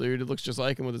middle, dude. It looks just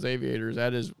like him with his aviators.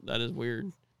 That is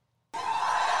weird.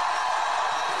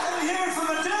 Let me hear it from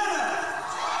Moderna,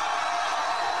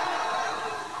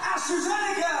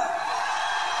 AstraZeneca.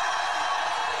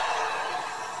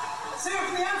 Let's hear it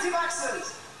from the anti-vaxxers.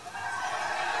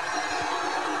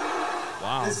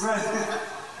 Wow. It's right.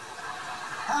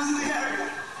 Hands in the air.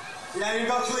 Yeah, you've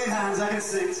got clean hands. I can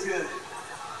see. It's good.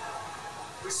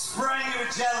 We're spraying it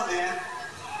with gel, man.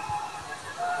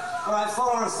 All right,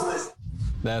 follow us, please.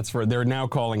 That's for, they're now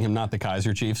calling him not the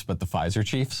Kaiser Chiefs, but the Pfizer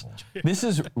Chiefs. This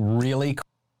is really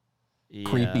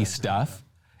creepy stuff,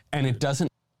 and it doesn't.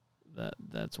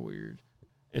 That's weird.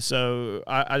 And so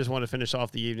I just want to finish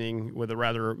off the evening with a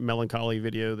rather melancholy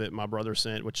video that my brother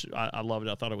sent, which I loved.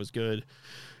 I thought it was good,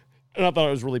 and I thought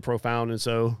it was really profound. And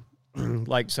so,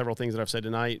 like several things that I've said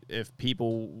tonight, if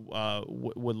people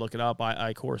would look it up,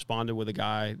 I corresponded with a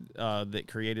guy that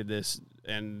created this,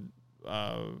 and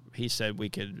he said we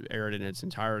could air it in its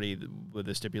entirety, with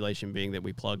the stipulation being that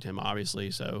we plugged him, obviously.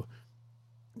 So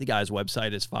the guy's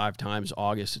website is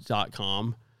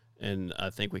 5timesaugust.com, and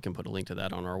I think we can put a link to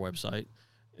that on our website.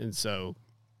 And so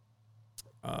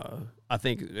I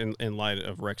think in light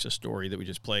of Rex's story that we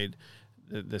just played,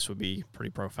 this would be pretty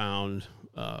profound,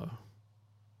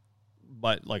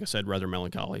 but like I said, rather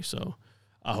melancholy. So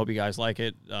I hope you guys like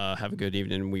it. Have a good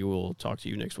evening. We will talk to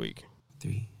you next week.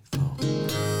 3, 4.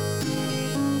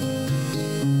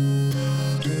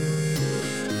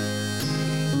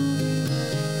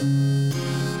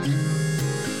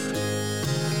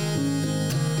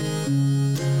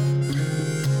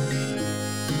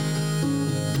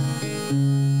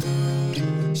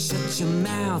 Shut your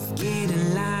mouth, get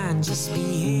in line, just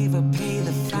behave or pay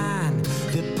the fine.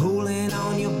 They're pulling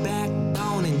on your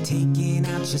backbone and taking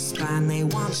out your spine. They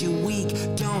want you weak,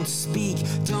 don't speak,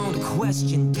 don't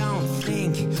question, don't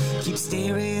think. Keep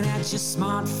staring at your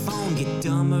smartphone, get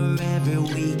dumber every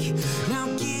week. Now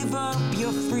give up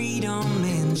your freedom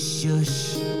and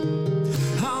shush.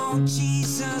 Oh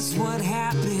Jesus, what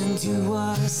happened to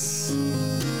us?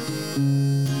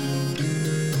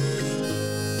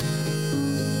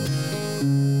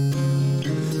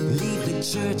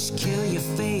 Church, kill your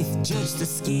faith, judge the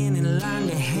skin and learn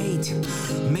to hate.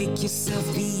 Make yourself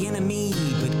the enemy,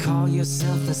 but call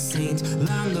yourself a saint.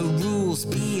 Learn the rules,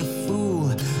 be a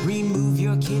fool. Remove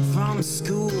your kid from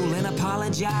school and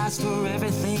apologize for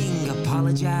everything.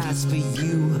 Apologize for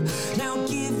you. Now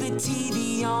give the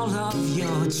TV all of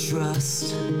your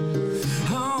trust.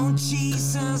 Oh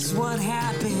Jesus, what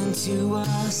happened to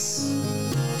us?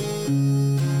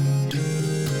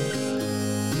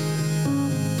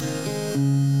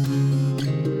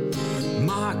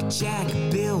 Jack,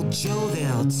 Bill, Joe,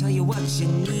 they'll tell you what you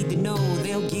need to know.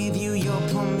 They'll give you your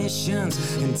permissions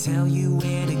and tell you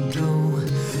where to go.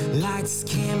 Lights,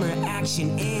 camera,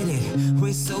 action, edit.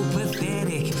 We're so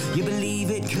pathetic. You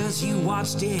believe it cause you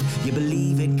watched it. You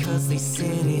believe it cause they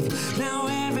said it. Now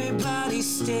everybody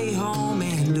stay home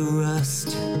and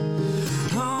rust.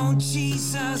 Oh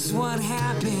Jesus, what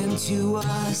happened to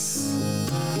us?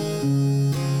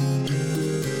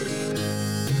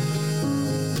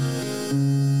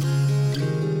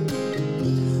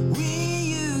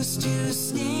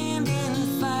 Stand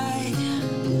and fight.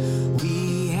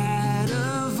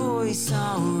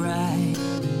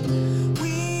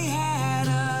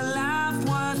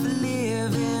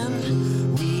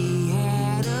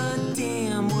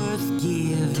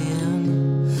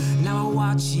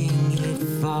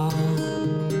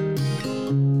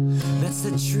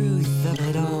 truth of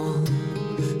it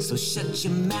all. So shut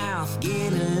your mouth,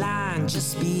 get in line,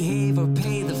 just behave or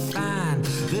pay the fine.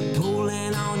 They're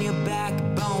pulling on your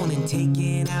backbone and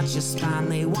taking out your spine.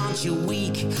 They want you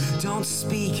weak, don't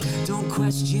speak, don't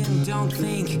question, don't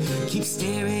think. Keep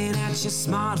staring at your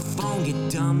smartphone,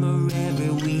 get dumber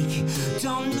every week.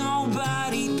 Don't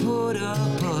nobody put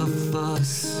up a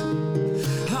fuss.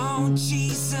 Oh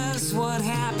Jesus, what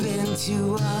happened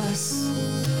to us?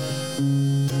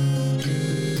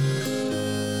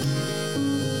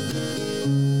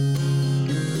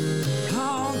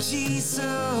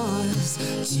 Jesus,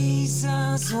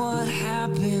 Jesus, what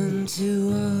happened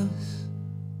to us?